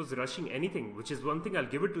felt it was rushing anything, which is one thing I'll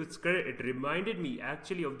give it to its credit. It reminded me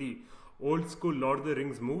actually of the old school Lord of the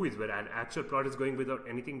Rings movies where an actual plot is going without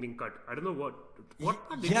anything being cut. I don't know what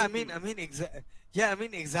part did Yeah, you think? I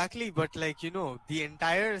mean exactly, but like, you know, the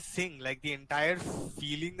entire thing, like the entire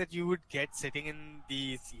feeling that you would get sitting in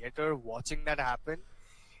the theater watching that happen,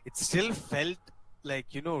 it still felt like,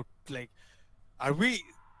 you know, like, are we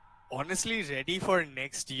honestly ready for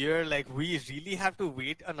next year? Like, we really have to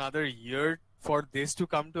wait another year for this to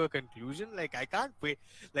come to a conclusion? Like, I can't wait.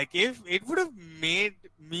 Like, if it would have made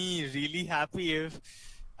me really happy if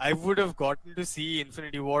I would have gotten to see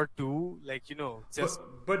Infinity War 2, like, you know, just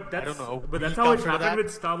But I that's don't know, a but that's week how it after happened that.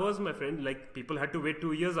 with Star Wars, my friend. Like people had to wait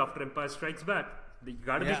 2 years after Empire Strikes Back. You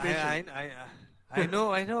gotta be patient. I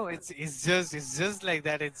know. It's just like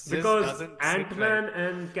that. It just Because doesn't sit Ant-Man right.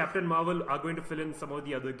 and Captain Marvel are going to fill in some of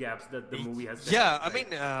the other gaps that the movie has. set Yeah, up, I right?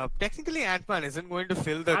 mean, technically Ant-Man isn't going to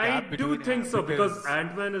fill the I gap do between think so because because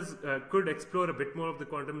Ant-Man is could explore a bit more of the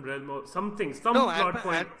quantum realm or something, some no, plot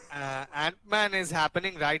point. Ant-Man is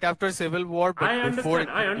happening right after Civil War, but I before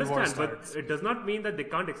understand, Infinity War but starts. it does not mean that they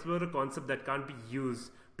can't explore a concept that can't be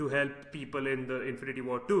used to help people in the Infinity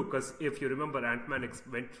War 2. Because if you remember, Ant-Man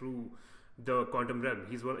went through the quantum realm.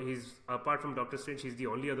 He's apart from Doctor Strange, he's the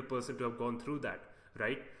only other person to have gone through that,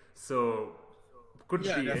 right? So could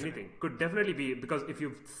Yeah, be definitely. anything. Could definitely be because if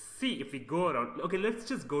we go around. Okay, let's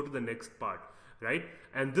just go to the next part, right?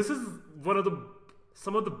 And this is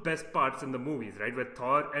some of the best parts in the movies, right? Where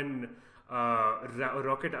Thor and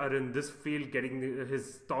Rocket are in this field getting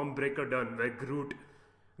his Stormbreaker done, where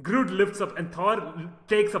Groot lifts up and Thor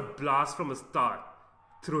takes a blast from a star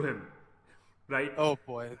through him, right? Oh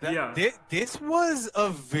boy, Yeah. this was a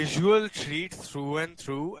visual treat through and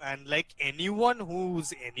through, and like anyone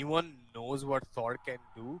knows what Thor can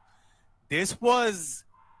do, this was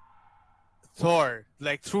Thor,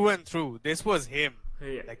 like through and through. This was him.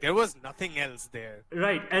 Yeah. Like there was nothing else there.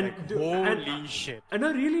 Right, and Like, holy shit. And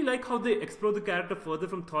I really like how they explore the character further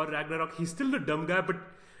from Thor Ragnarok. He's still the dumb guy, but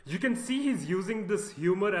you can see he's using this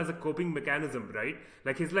humor as a coping mechanism, right?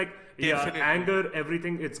 Like he's like, yeah, Definitely. anger,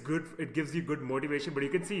 everything. It's good. It gives you good motivation, but you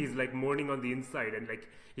can see he's like mourning on the inside, and like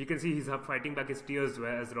you can see he's fighting back his tears,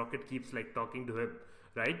 whereas Rocket keeps like talking to him,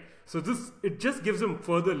 right? So it just gives him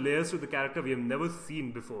further layers to the character we have never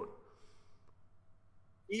seen before.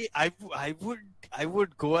 I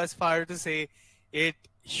would go as far to say it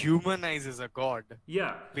humanizes a god,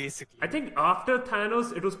 Yeah. basically. I think after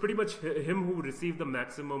Thanos, it was pretty much him who received the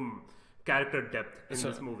maximum character depth in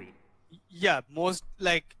this movie. Yeah, most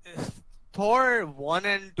like Thor 1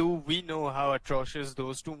 and 2, we know how atrocious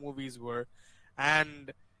those two movies were,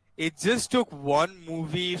 and it just took one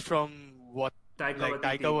movie from Taika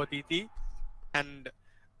Taika Waititi and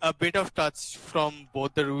a bit of touch from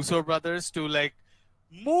both the Russo brothers to like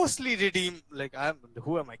mostly redeem. Like,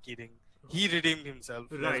 who am I kidding? He redeemed himself.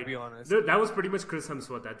 Right. Let's be honest. That was pretty much Chris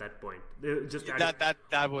Hemsworth at that point. They just added-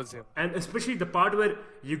 That was him. and especially the part where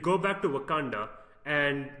you go back to Wakanda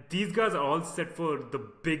and these guys are all set for the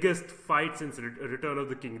biggest fight since Return of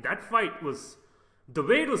the King. That fight was the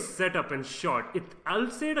way it was set up and shot. I'll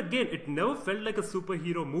say it again. It never felt like a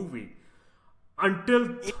superhero movie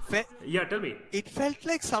until. Yeah, tell me. It felt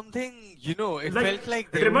like something, you know. It felt like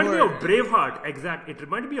it they reminded were. me of Braveheart. Exact. It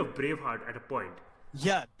reminded me of Braveheart at a point.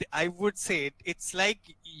 Yeah, I would say it. It's like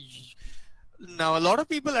now a lot of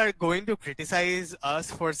people are going to criticize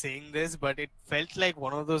us for saying this, but it felt like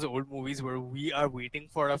one of those old movies where we are waiting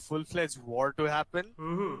for a full-fledged war to happen.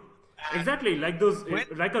 Exactly, like those, When-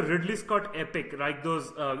 like a Ridley Scott epic, like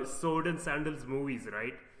those sword and sandals movies,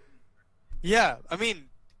 right? Yeah, I mean,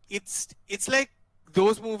 it's like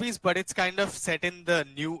those movies, but it's kind of set in the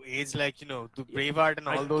new age, like, you know, the Braveheart and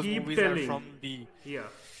I all those keep movies telling- are from the Yeah.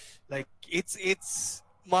 like it's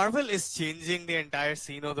Marvel is changing the entire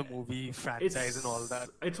scene of the movie franchise and all that.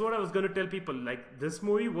 It's what I was gonna tell people. Like this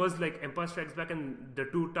movie was like Empire Strikes Back and the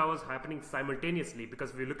Two Towers happening simultaneously.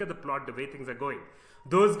 Because if you look at the plot, the way things are going,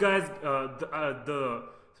 those guys, the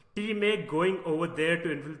Team A going over there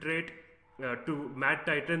to infiltrate to Mad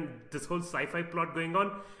Titan, this whole sci-fi plot going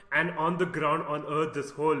on, and on the ground on Earth,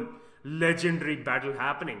 this whole legendary battle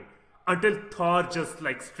happening until Thor just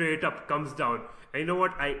like straight up comes down. And you know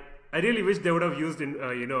what? I really wish they would have used in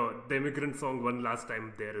the Immigrant Song one last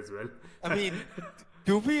time there as well. I mean,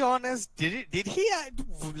 to be honest, did he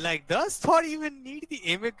like does Thor even need the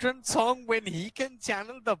Immigrant Song when he can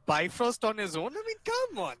channel the Bifrost on his own? I mean,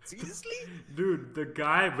 come on, seriously? Dude, the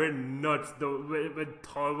guy went nuts when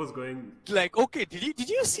Thor was going. Like, okay,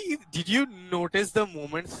 did you notice the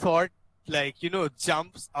moment Thor, like, you know,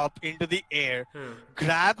 jumps up into the air,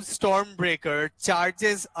 grabs Stormbreaker,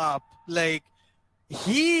 charges up, like,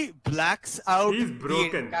 he blacks out He's the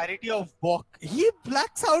broken. entirety of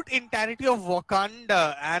entirety of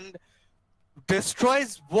Wakanda, and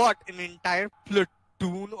destroys what? An entire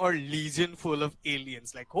platoon or legion full of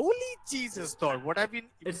aliens. Like, holy Jesus, Thor, what have you...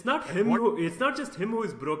 It's not him it's not just him who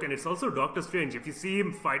is broken, it's also Doctor Strange. If you see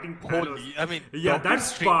him fighting Thanos. Holy, I mean, yeah,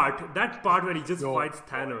 Doctor that part where he just fights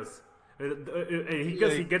Thanos.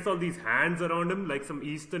 He gets all these hands around him like some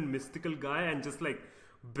Eastern mystical guy and just like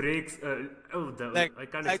breaks. I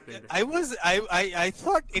can't explain that. I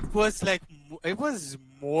thought it was like it was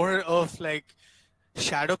more of like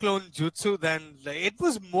shadow clone jutsu than like, it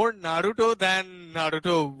was more Naruto than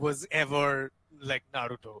Naruto was ever like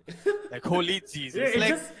Naruto. Like holy Jesus!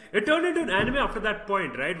 Yeah, it turned into an anime after that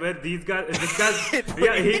point, right? Where this guy's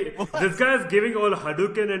giving all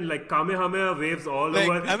Hadouken and like Kamehameha waves all Like,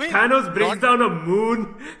 over. I mean, Thanos brings down a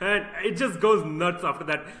moon, and it just goes nuts after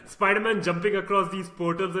that. Spider-Man jumping across these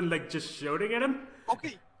portals and like just shouting at him.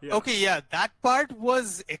 Okay, that part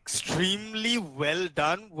was extremely well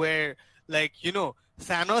done. Where like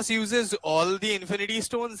Thanos uses all the Infinity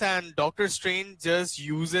Stones and Doctor Strange just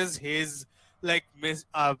uses his like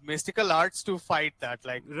mystical arts to fight that.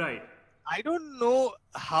 Like, Right. I don't know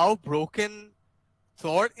how broken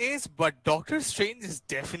Thor is, but Doctor Strange is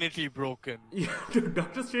definitely broken. Yeah, dude,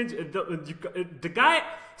 Doctor Strange. The guy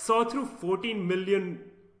saw through 14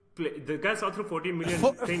 million. The guy saw through 14 million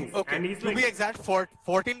things, Okay, and he's to like, be exact,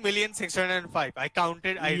 14,605. I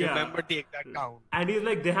counted. I Yeah. remembered the exact count. and he's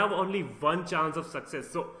like, they have only one chance of success.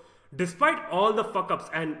 So, despite all the fuck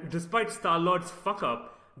ups and despite Star Lord's fuck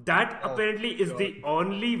up, that apparently is the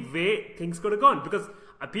only way things could have gone. Because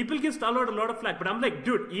people give Star Lord a lot of flack, but I'm like,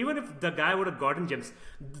 dude, even if the guy would have gotten gems,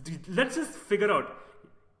 let's just figure out.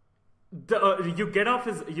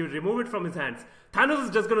 You remove it from his hands. Thanos is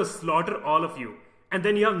just gonna slaughter all of you, and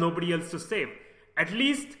then you have nobody else to save. At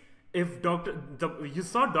least if you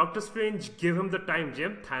saw Doctor Strange give him the time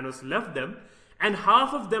gem, Thanos left them, and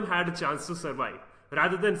half of them had a chance to survive,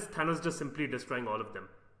 rather than Thanos just simply destroying all of them.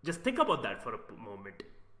 Just think about that for a moment.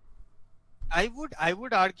 I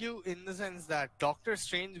would argue in the sense that Doctor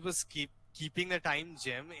Strange was keeping the time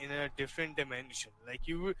gem in a different dimension. Like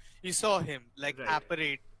you saw him like Right.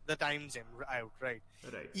 apparate the time gem out, right?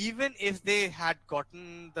 Right. Even if they had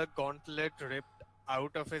gotten the gauntlet ripped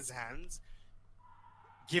out of his hands,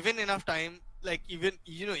 given enough time, like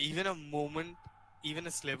even a moment, even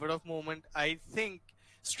a sliver of moment, I think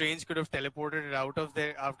Strange could have teleported it out of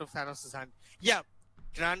Thanos' hand. Yeah,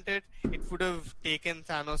 granted, it would have taken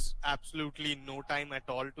Thanos absolutely no time at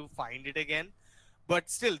all to find it again. But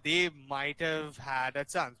still, they might have had a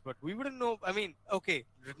chance. But we wouldn't know. I mean, okay,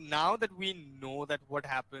 now that we know that what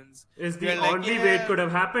happens... It's the we're like, only way it could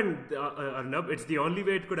have happened, Arnab. It's the only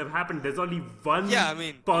way it could have happened. There's only one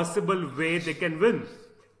possible way they can win.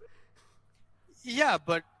 Yeah,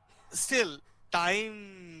 but still,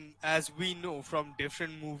 time, as we know from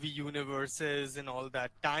different movie universes and all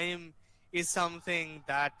that, time is something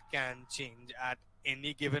that can change at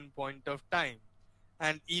any given point of time.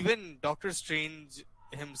 And even Doctor Strange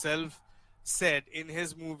himself said in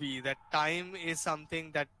his movie that time is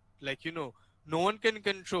something that, like, no one can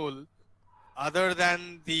control other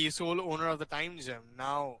than the sole owner of the time gem.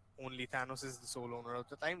 Now, only Thanos is the sole owner of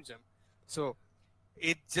the time gem. So,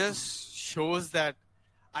 it just shows that,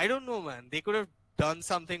 I don't know, man, they could have done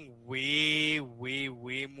something way, way,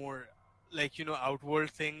 way more, like, outward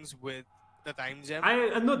things with the time gem.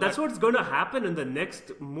 I know that's what's going to happen in the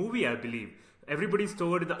next movie, I believe. Everybody's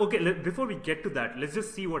stored in the... Okay, before we get to that, let's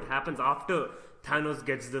just see what happens after Thanos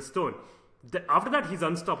gets the stone. After that, he's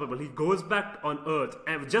unstoppable. He goes back on Earth.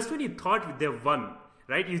 And just when you thought they've won,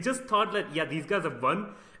 right? You just thought that, yeah, these guys have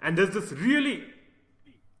won. And there's this really...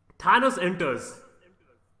 Thanos enters,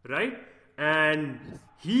 right? And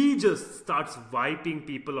he just starts wiping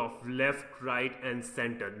people off left, right, and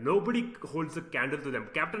center. Nobody holds a candle to them.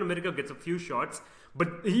 Captain America gets a few shots,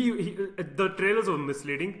 but the trailers were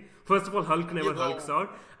misleading. First of all, Hulk never hulks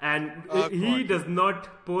out, and he does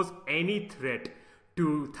not pose any threat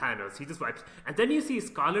to Thanos. He just wipes. And then you see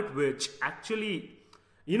Scarlet Witch actually,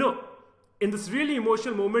 in this really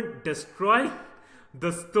emotional moment, destroying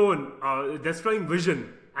the stone, destroying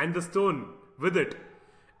Vision and the stone with it.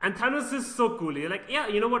 And Thanos is so cool. You're like, yeah,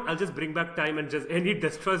 you know what? I'll just bring back time and he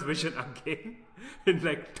destroys Vision again in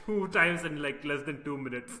like 2 times in like less than 2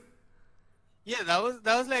 minutes. Yeah, that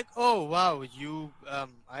was like, oh wow, you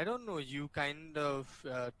I don't know, you kind of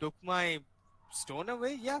took my stone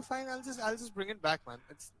away. Yeah, fine, I'll just bring it back, man.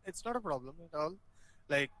 It's not a problem at all.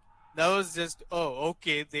 Like, that was just, oh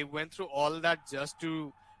okay, they went through all that just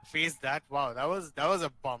to face that. Wow, that was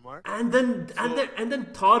a bummer. And then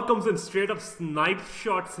Thor comes and straight up snipe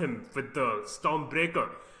shots him with the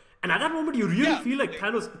Stormbreaker. And at that moment you really feel like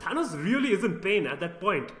Thanos really is in pain at that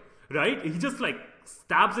point, right? He just like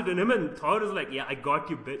stabs it in him, and Thor is like, "Yeah, I got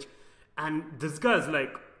you, bitch." And this guy's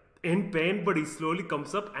like in pain, but he slowly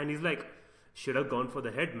comes up and he's like, "Should have gone for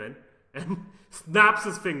the head, man," and snaps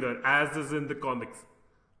his finger, as is in the comics.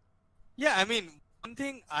 Yeah, I mean, one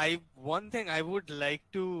thing I would like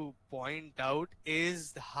to point out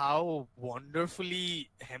is how wonderfully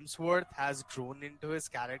Hemsworth has grown into his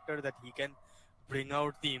character, that he can bring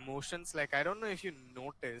out the emotions. Like, I don't know if you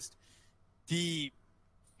noticed the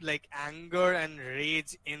like anger and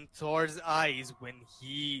rage in Thor's eyes when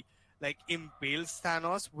he like impales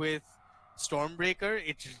Thanos with Stormbreaker.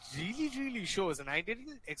 It really shows, and I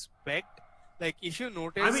didn't expect. Like, if you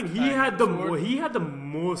notice, I mean, he had the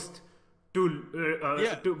most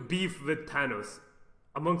to beef with Thanos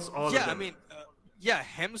amongst all of them. I mean,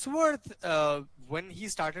 Hemsworth, when he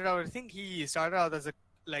started out, I think he started out as a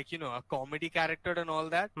a comedy character and all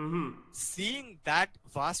that. Seeing that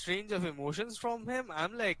vast range of emotions from him,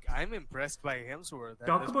 I'm impressed by Hemsworth.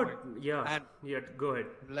 Talk about go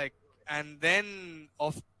ahead. And then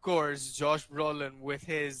of course Josh Brolin with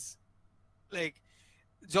his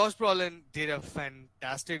Josh Brolin did a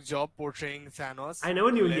fantastic job portraying Thanos. I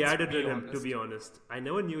never knew he had it in him, to be honest. I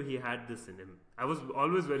never knew he had this in him. I was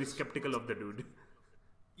always very skeptical of the dude.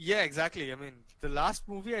 Yeah, exactly. I mean, the last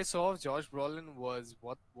movie I saw of Josh Brolin was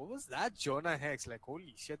what was that? Jonah Hex. Like,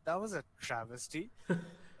 holy shit, that was a travesty.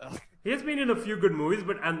 He has been in a few good movies,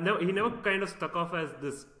 but he never kind of stuck off as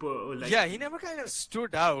this. He never kind of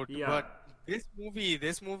stood out. Yeah. But this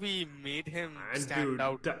movie made him and stand dude,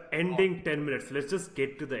 out. The ending 10 minutes. Let's just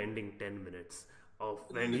get to the ending 10 minutes of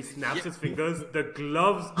when he snaps his fingers. The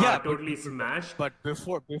gloves are totally smashed. But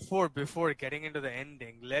before getting into the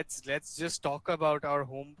ending, let's just talk about our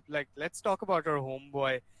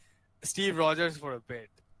homeboy, Steve Rogers, for a bit.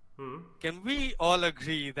 Can we all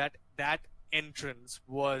agree that entrance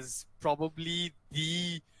was probably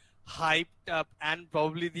the hyped up and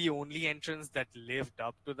probably the only entrance that lived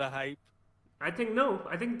up to the hype? I think no.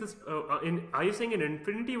 I think this. Are you saying in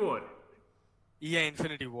Infinity War? Yeah,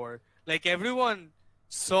 Infinity War. Like, everyone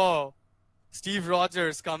saw Steve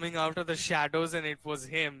Rogers coming out of the shadows, and it was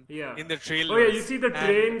him in the trailer. Oh yeah, you see the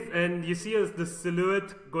trains, and you see the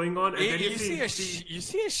silhouette going on, and then you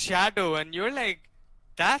see a shadow, and you're like,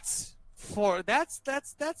 that's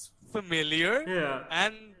familiar. Yeah.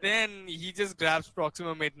 And then he just grabs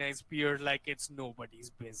Proxima Midnight Spear like it's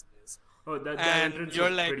nobody's business. Oh, that and entrance you're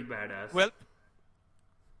was like, pretty badass. Well,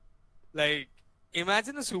 like,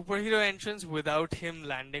 imagine a superhero entrance without him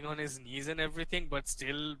landing on his knees and everything, but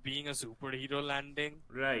still being a superhero landing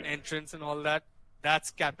entrance and all that.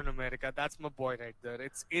 That's Captain America. That's my boy right there.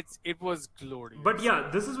 It was glorious. But yeah,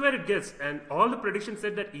 this is where it gets, and all the predictions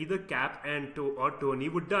said that either Cap or Tony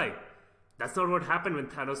would die. That's not what happened when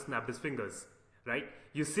Thanos snapped his fingers, right?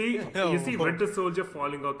 You see Winter Soldier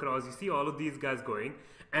falling across. You see all of these guys going,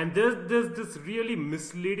 and there's this really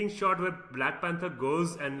misleading shot where Black Panther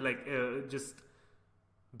goes and just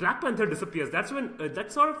Black Panther disappears. That's when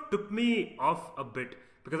that sort of took me off a bit,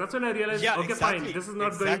 because that's when I realized, fine, this is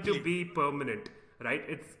not going to be permanent, right?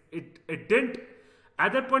 It didn't.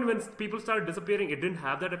 At that point, when people started disappearing, it didn't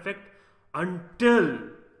have that effect until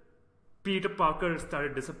Peter Parker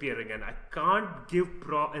started disappearing, and I can't give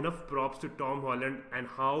enough props to Tom Holland and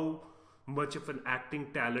how much of an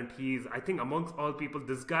acting talent he is. I think amongst all people,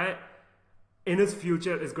 this guy in his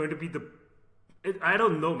future is going to be I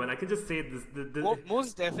don't know, man. I can just say this.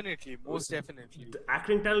 Most definitely. The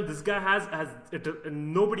acting talent this guy has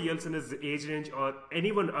nobody else in his age range or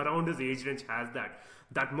anyone around his age range has that.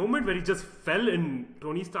 That moment where he just fell in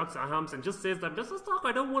Tony Stark's arms and just says that, Mr. Stark,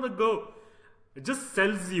 I don't want to go. It just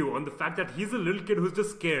sells you on the fact that he's a little kid who's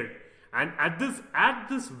just scared. And at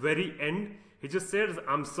this very end, he just says,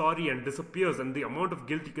 I'm sorry, and disappears. And the amount of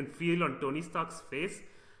guilt you can feel on Tony Stark's face,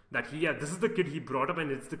 that this is the kid he brought up,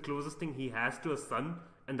 and it's the closest thing he has to a son,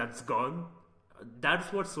 and that's gone.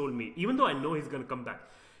 That's what sold me. Even though I know he's going to come back.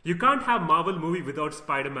 You can't have Marvel movie without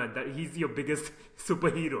Spider-Man. That he's your biggest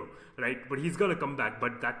superhero, right? But he's going to come back.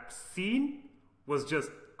 But that scene was just,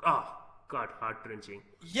 heart-wrenching.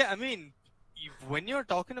 Yeah, I mean, when you're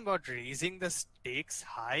talking about raising the stakes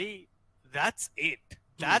high, that's it.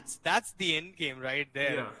 That's the end game right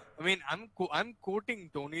there. Yeah. I mean, I'm quoting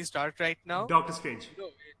Tony Stark right now. Doctor Strange. No.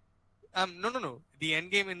 The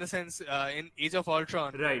end game in the sense in Age of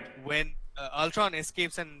Ultron. Right. When Ultron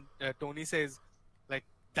escapes and Tony says, like,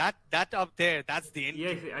 that up there, that's the end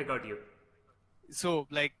game. Yeah, I got you. So,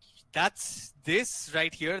 like, that's this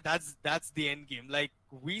right here. That's the end game. Like,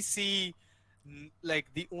 we see. Like,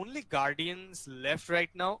 the only Guardians left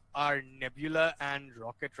right now are Nebula and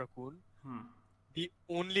Rocket Raccoon. The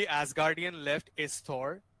only Asgardian left is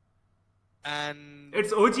Thor. and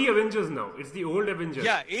It's OG Avengers now. It's the old Avengers.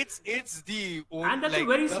 yeah, it's the old, And that's like, a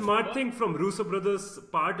very the smart fir- thing from Russo brothers'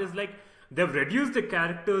 part is like they've reduced the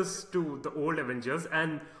characters to the old Avengers,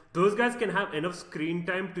 and those guys can have enough screen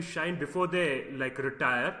time to shine before they like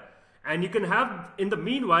retire. And you can have in the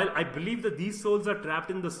meanwhile, I believe that these souls are trapped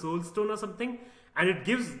in the Soul Stone or something, and it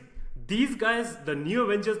gives these guys, the new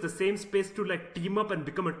Avengers, the same space to like team up and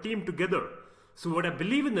become a team together. So what I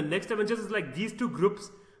believe in the next Avengers is like these two groups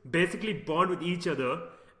basically bond with each other,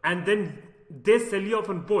 and then they sell you off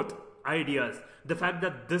on both ideas. The fact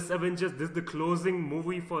that this Avengers, this is the closing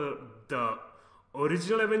movie for the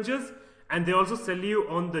original Avengers, and they also sell you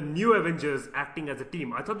on the new Avengers acting as a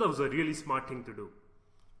team. I thought that was a really smart thing to do.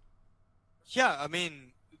 Yeah, I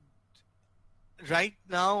mean, right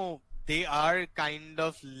now they are kind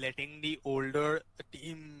of letting the older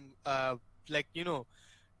team, like,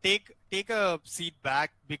 take a seat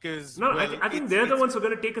back because No, well, I think they're the ones who are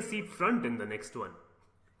going to take a seat front in the next one.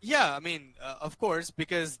 yeah, I mean, of course,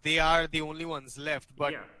 because they are the only ones left.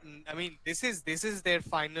 But Yeah. I mean, this is their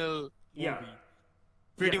final movie, Yeah.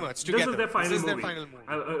 pretty Yeah, much together. This is their final This is movie. their final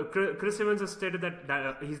movie. Chris Evans has stated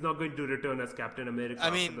that he's not going to return as Captain America. I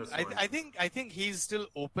after mean, this I, one. I think he's still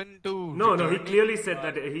open to. No, he returning, clearly said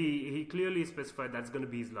but- that he clearly specified that's going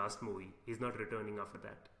to be his last movie. He's not returning after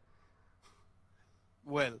that.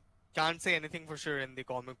 Well, can't say anything for sure in the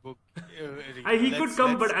comic book. He could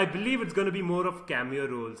come, but let's- I believe it's going to be more of cameo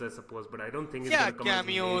roles, I suppose. But I don't think it's yeah, going to come as a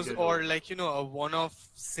cameos major or role. like a one-off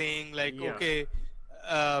saying like, Yeah. okay,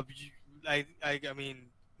 I mean,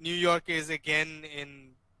 New York is again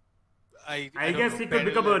in. I don't guess know, he could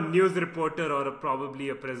become a parallel- news reporter or probably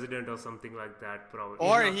a president or something like that. Probably,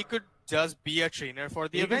 Or He's not- he could just be a trainer for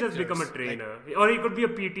the he could Avengers. just become a Like, trainer, or he could be a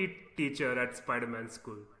PT teacher at Spider-Man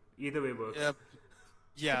school. Either way works.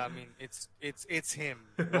 yeah, I mean, it's him.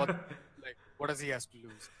 What does he has to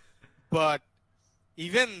lose? But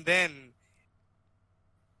even then,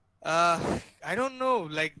 I don't know.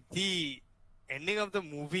 Like the ending of the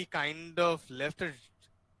movie kind of left a.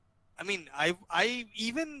 I mean, I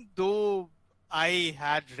even though I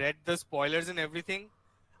had read the spoilers and everything,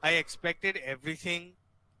 I expected everything.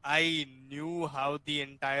 I knew how the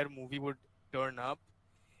entire movie would turn up.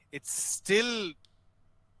 It's still,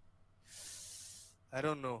 I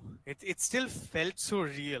don't know. It still felt so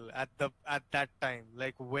real at that time,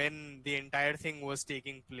 like when the entire thing was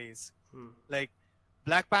taking place. Like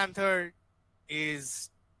Black Panther is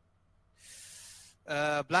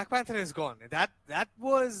gone. That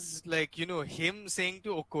was like him saying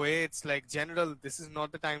to Okoye, it's like, General, this is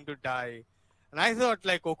not the time to die. And I thought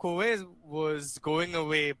like Okoye was going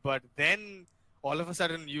away, but then all of a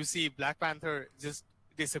sudden you see Black Panther just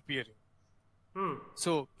disappearing.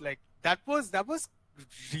 So like that was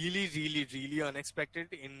really, really, really unexpected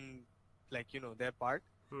in their part.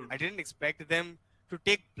 I didn't expect them to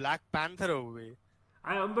take Black Panther away.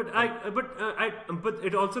 But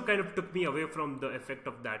it also kind of took me away from the effect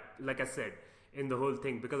of that, like I said, in the whole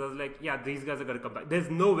thing, because I was like, yeah, these guys are gonna come back. There's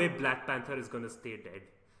no way Black Panther is gonna stay dead.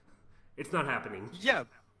 It's not happening. Yeah,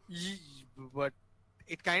 but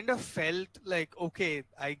it kind of felt like, okay,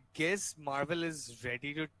 I guess Marvel is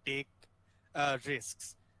ready to take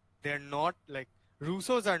risks. They're not like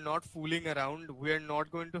Russos are not fooling around. We're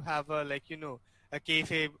not going to have a a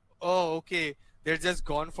kayfabe. Oh, okay, they're just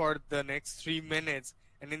gone for the next 3 minutes,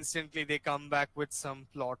 and instantly they come back with some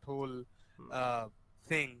plot hole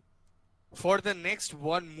thing. For the next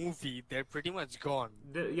one movie, they're pretty much gone.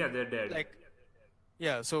 They're dead.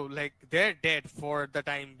 Yeah, so they're dead for the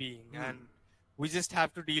time being, and we just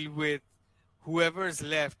have to deal with whoever's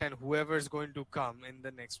left and whoever's going to come in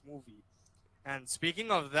the next movie. And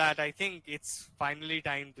speaking of that, I think it's finally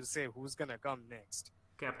time to say who's gonna come next.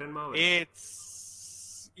 Captain Marvel.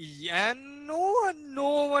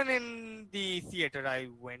 No one in the theater I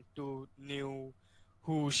went to knew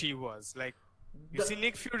who she was. Like, you see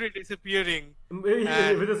Nick Fury disappearing. and-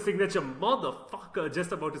 With a signature, motherfucker.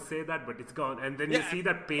 Just about to say that, but it's gone. And then you Yeah, see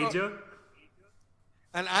that pager.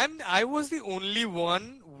 And I was the only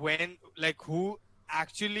one who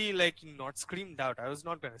actually not screamed out. I was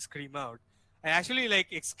not gonna scream out. I actually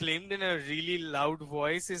exclaimed in a really loud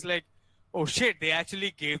voice, is like, oh shit, they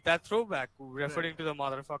actually gave that throwback, referring to the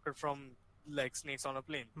motherfucker from Snakes on a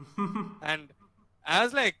Plane. And I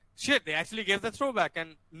was like, shit, they actually gave the throwback,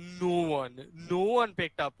 and no one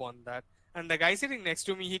picked up on that. And the guy sitting next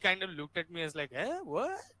to me, he kind of looked at me as like,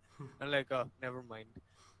 what? I'm like, oh, never mind.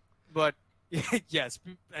 But yes,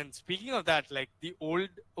 and speaking of that, the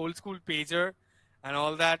old school pager and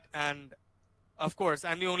all that, and of course,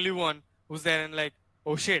 I'm the only one who's there and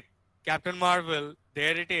oh shit, Captain Marvel,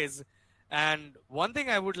 there it is. And one thing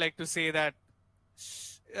I would like to say that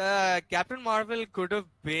Captain Marvel could have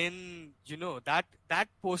been, that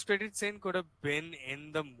post-credit scene could have been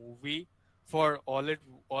in the movie for all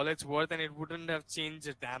its worth, and it wouldn't have changed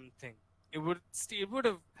a damn thing. It would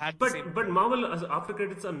have had the same. But Marvel after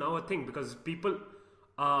credits are now a thing because people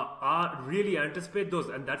are really anticipate those,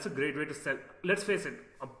 and that's a great way to sell. Let's face it,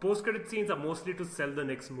 post credit scenes are mostly to sell the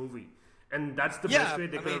next movie, and that's the best way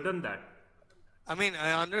they could have done that. I mean,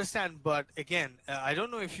 I understand, but again, I don't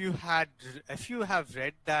know if you have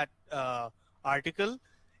read that article.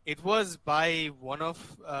 It was by one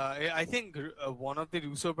of, I think, one of the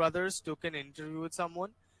Russo brothers took an interview with someone,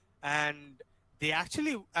 and they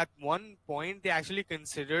actually, at one point, they actually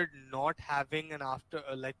considered not having an after,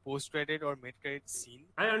 post credit or mid credit scene.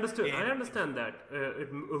 I understand that. It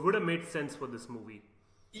would have made sense for this movie.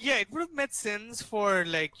 Yeah, it would have made sense for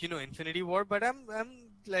Infinity War, but I'm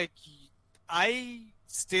like. I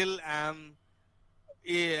still am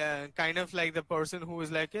kind of like the person who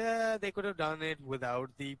is like, yeah, they could have done it without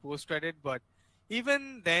the post-credit, but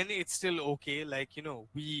even then, it's still okay.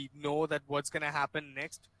 We know that what's going to happen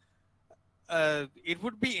next. It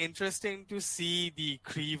would be interesting to see the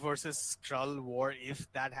Kree versus Skrull war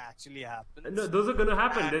if that actually happens. No, those are going to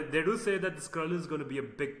happen. They do say that the Skrull is going to be a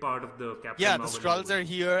big part of the Captain Marvel. Yeah, the Skrulls are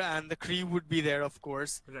here, and the Kree would be there, of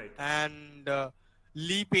course. Right. And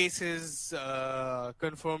Lee Pace is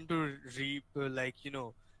confirmed to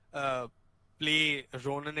play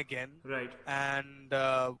Ronan again. Right. And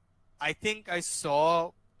I think I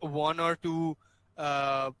saw one or two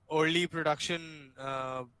early production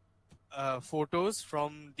photos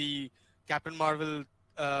from the Captain Marvel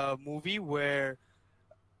movie where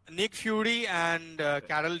Nick Fury and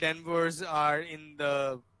Carol Danvers are in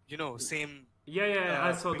the same. Yeah.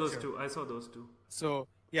 I saw picture. those two. So.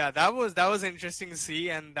 Yeah, that was interesting to see,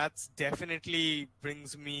 and that's definitely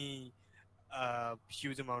brings me a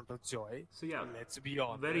huge amount of joy. So yeah, let's be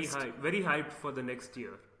honest. Very hyped for the next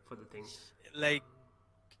year for the thing.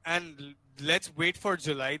 And let's wait for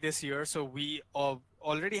July this year. So we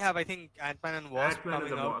already have, I think, Ant-Man and Wasp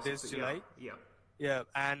coming out this July. Yeah.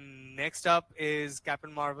 And next up is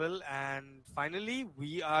Captain Marvel, and finally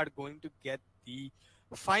we are going to get the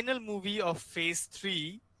final movie of Phase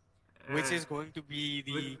 3. Which is going to be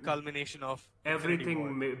the culmination of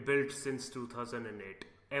everything built since 2008.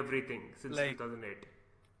 Everything since 2008.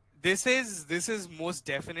 This is most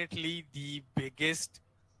definitely the biggest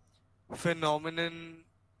phenomenon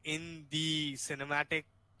in the cinematic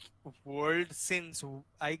world since,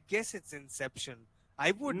 I guess, it's Inception.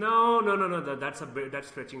 No. That's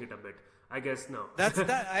stretching it a bit. I guess no.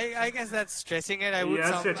 I guess that's stretching it.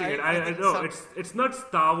 Stretching it. I know it's not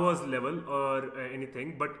Star Wars level or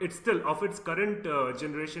anything, but it's still of its current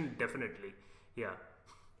generation, definitely. Yeah.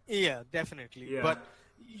 Yeah, definitely. Yeah. But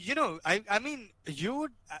I mean, you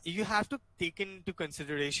have to take into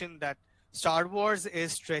consideration that Star Wars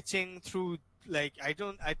is stretching through I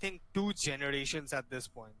think 2 generations at this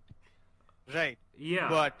point, right? Yeah.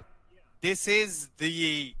 But this is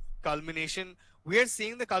the culmination. We are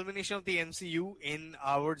seeing the culmination of the MCU in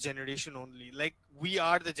our generation only. We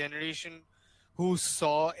are the generation who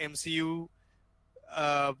saw MCU,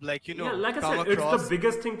 like I said, it's the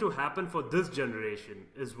biggest thing to happen for this generation,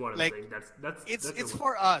 is what I'm saying. That's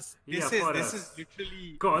for us. This is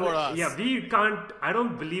literally for us. Yeah, we can't. I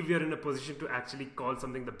don't believe we are in a position to actually call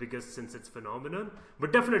something the biggest since it's phenomenon.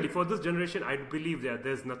 But definitely for this generation, I believe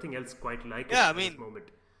there's nothing else quite like it at this moment.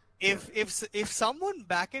 If someone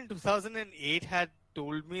back in 2008 had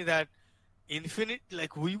told me that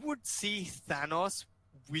we would see Thanos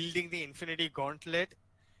wielding the Infinity Gauntlet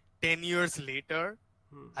 10 years later,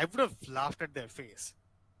 I would have laughed at their face.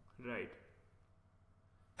 Right.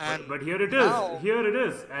 And but here it is.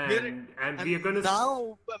 And we are going to...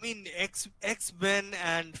 Now, I mean, X-Men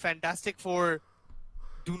and Fantastic Four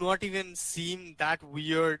do not even seem that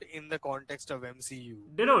weird in the context of MCU.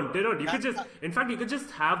 They don't. You could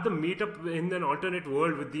just have them meet up in an alternate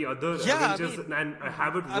world with the other Avengers and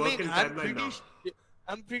have it work in timeline now.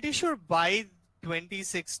 I'm pretty sure by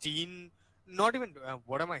 2016, not even,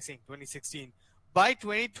 what am I saying, 2016? By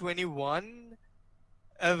 2021,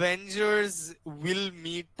 Avengers will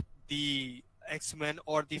meet the X-Men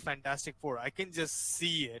or the Fantastic Four. I can just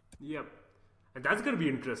see it. Yep. And that's going to be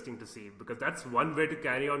interesting to see, because that's one way to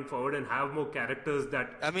carry on forward and have more characters that...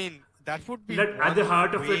 I mean, that would be at the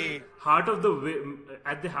heart of the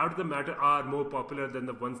matter are more popular than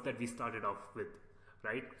the ones that we started off with,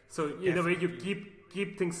 right? So in a way, you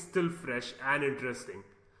keep things still fresh and interesting.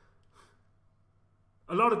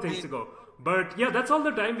 A lot of things to go. But yeah, that's all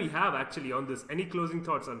the time we have actually on this. Any closing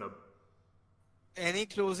thoughts, Arnab? Any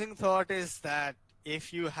closing thought is that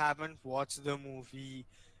if you haven't watched the movie,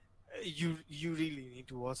 You really need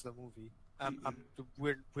to watch the movie.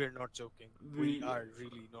 We're not joking. We We- are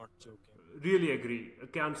really not joking. Really agree. I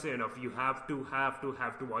can't say enough. You have to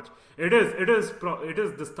watch. It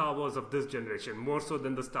is the Star Wars of this generation, more so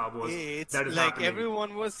than the Star Wars It's that is like happening.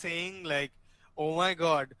 everyone was saying, like, oh my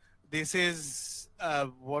god, this is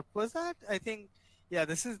what was that? I think, yeah,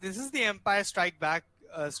 this is the Empire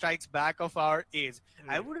Strikes Back of our age.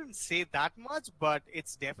 I wouldn't say that much, but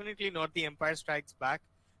it's definitely not the Empire Strikes Back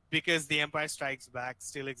because the Empire Strikes Back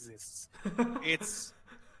still exists. It's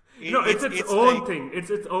No, it's its own like- thing. It's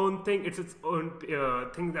its own thing. It's its own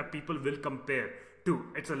thing that people will compare to.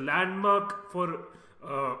 It's a landmark for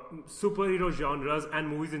superhero genres and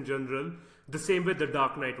movies in general, the same way The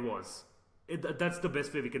Dark Knight was. That's the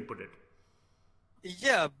best way we can put it.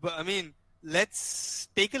 Yeah, but I mean, let's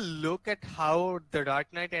take a look at how The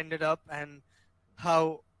Dark Knight ended up and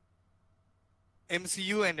how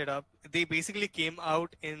MCU ended up. They basically came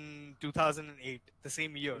out in 2008, the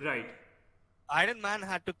same year. Right. Iron Man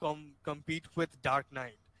had to compete with Dark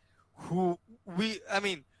Knight,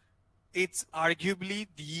 it's arguably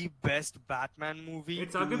the best Batman movie.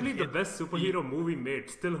 It's to arguably the hit best superhero movie made.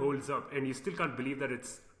 Still holds up, and you still can't believe that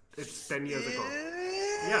it's 10 years ago.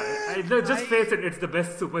 Yeah, just face it. It's the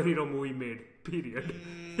best superhero movie made. Period.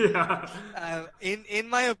 Yeah. In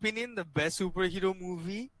my opinion, the best superhero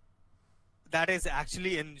movie that is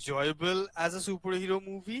actually enjoyable as a superhero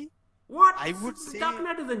movie. What? I would say- Dark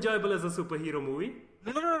Knight is enjoyable as a superhero movie.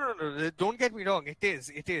 No. Don't get me wrong. It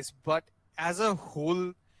is. But as a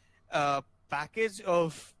whole package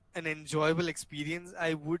of an enjoyable experience,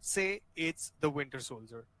 I would say it's The Winter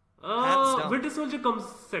Soldier. Hands down. Winter Soldier comes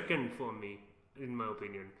second for me, in my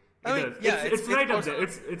opinion. I mean, does. yeah, it's it's right up there.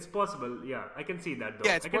 possible. It's possible. Yeah, I can see that though.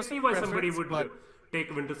 Yeah, it's I can see personal why somebody preference, would but-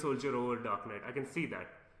 take Winter Soldier over Dark Knight. I can see that.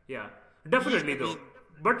 Yeah, definitely I though. mean-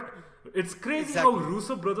 But it's crazy Exactly. how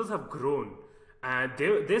Russo brothers have grown, and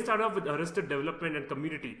they started off with Arrested Development and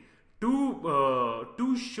Community,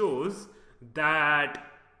 two shows that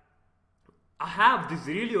have this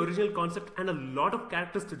really original concept and a lot of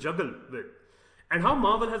characters to juggle with. And how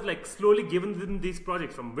Marvel has like slowly given them these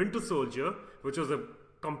projects, from Winter Soldier, which was a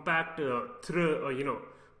compact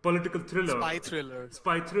political thriller,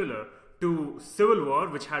 Spy thriller. to Civil War,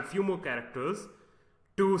 which had few more characters,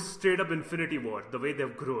 to straight up Infinity War, the way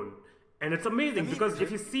they've grown. And it's amazing because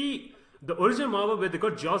if you see the original Marvel where they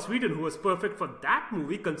got Joss Whedon, who was perfect for that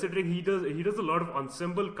movie, considering he does a lot of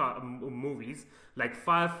ensemble movies like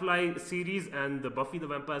Firefly series and the Buffy the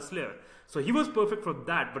Vampire Slayer. So he was perfect for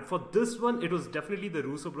that. But for this one, it was definitely the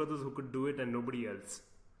Russo brothers who could do it and nobody else.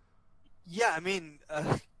 Yeah, I mean,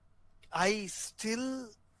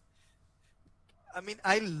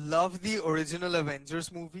 I love the original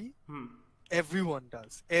Avengers movie. Everyone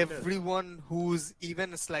does. Everyone who's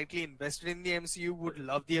even slightly invested in the MCU would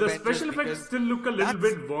love the The Avengers. special effects because still look a little that's-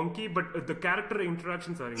 bit wonky, but the character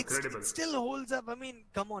interactions are incredible. It still holds up. I mean,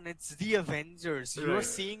 come on, it's the Avengers. You're Right.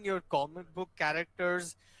 seeing your comic book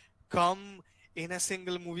characters come in a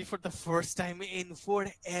single movie for the first time in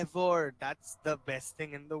forever. That's the best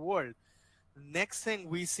thing in the world. Next thing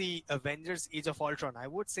we see Avengers Age of Ultron. I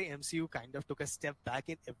would say MCU kind of took a step back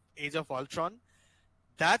in Age of Ultron.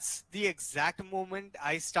 That's the exact moment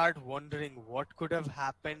I start wondering what could have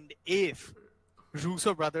happened if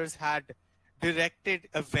Russo brothers had directed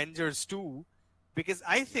Avengers 2, because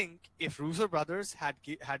I think if Russo brothers had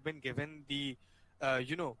been given the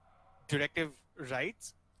directive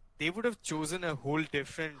rights, they would have chosen a whole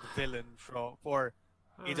different villain for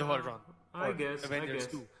Age of Ultron. I or guess. Avengers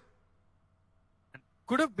 2.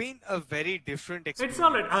 Could have been a very different experience. It's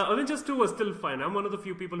alright. Avengers 2 was still fine. I'm one of the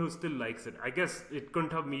few people who still likes it. I guess it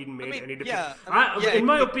couldn't have been made mean, any different. yeah, I mean, yeah, in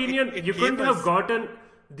my it- opinion, it you gave couldn't have us- gotten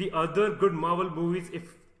the other good Marvel movies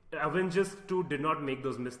if Avengers 2 did not make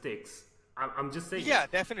those mistakes. I'm just saying. Yeah,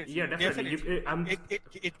 definitely. Yeah, definitely.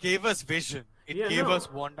 It gave us vision. It Yeah, gave no.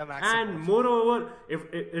 us Wanda Maximoff. And moreover, if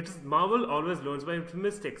it's Marvel always learns by its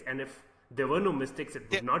mistakes, and if there were no mistakes, it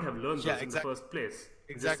would Yeah, not have learned yeah, those in the exactly. first place.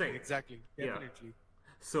 I'm just saying. Exactly. Yeah. Definitely.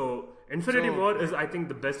 So, Infinity So- War is, I think,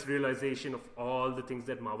 the best realization of all the things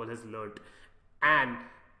that Marvel has learned, and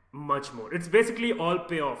much more. It's basically all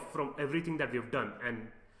payoff from everything that we've done,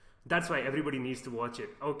 and that's why everybody needs to watch it.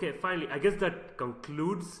 Okay, finally, I guess that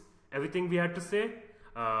concludes everything we had to say.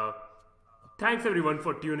 Thanks everyone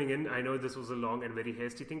for tuning in. I know this was a long and very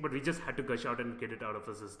hasty thing, but we just had to gush out and get it out of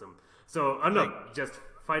the system. So, Arnab, just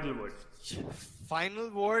final words.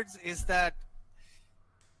 Final words is that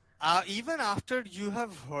even after you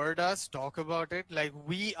have heard us talk about it, like,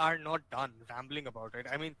 we are not done rambling about it.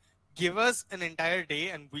 I mean, give us an entire day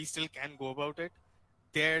and we still can go about it.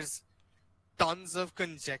 There's tons of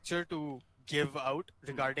conjecture to give out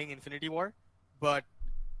regarding Infinity War, but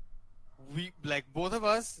we both of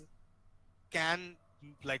us can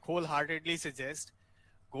wholeheartedly suggest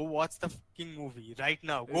go watch the fucking movie right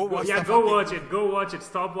now. Go watch it.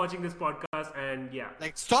 Stop watching this podcast and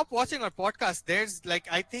stop watching our podcast.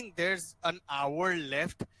 I think there's an hour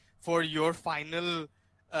left for your final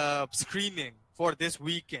screening for this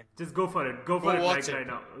weekend. Just go for it. Go for it right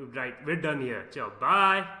now. Right. We're done here. Ciao.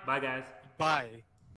 Bye. Bye guys. Bye.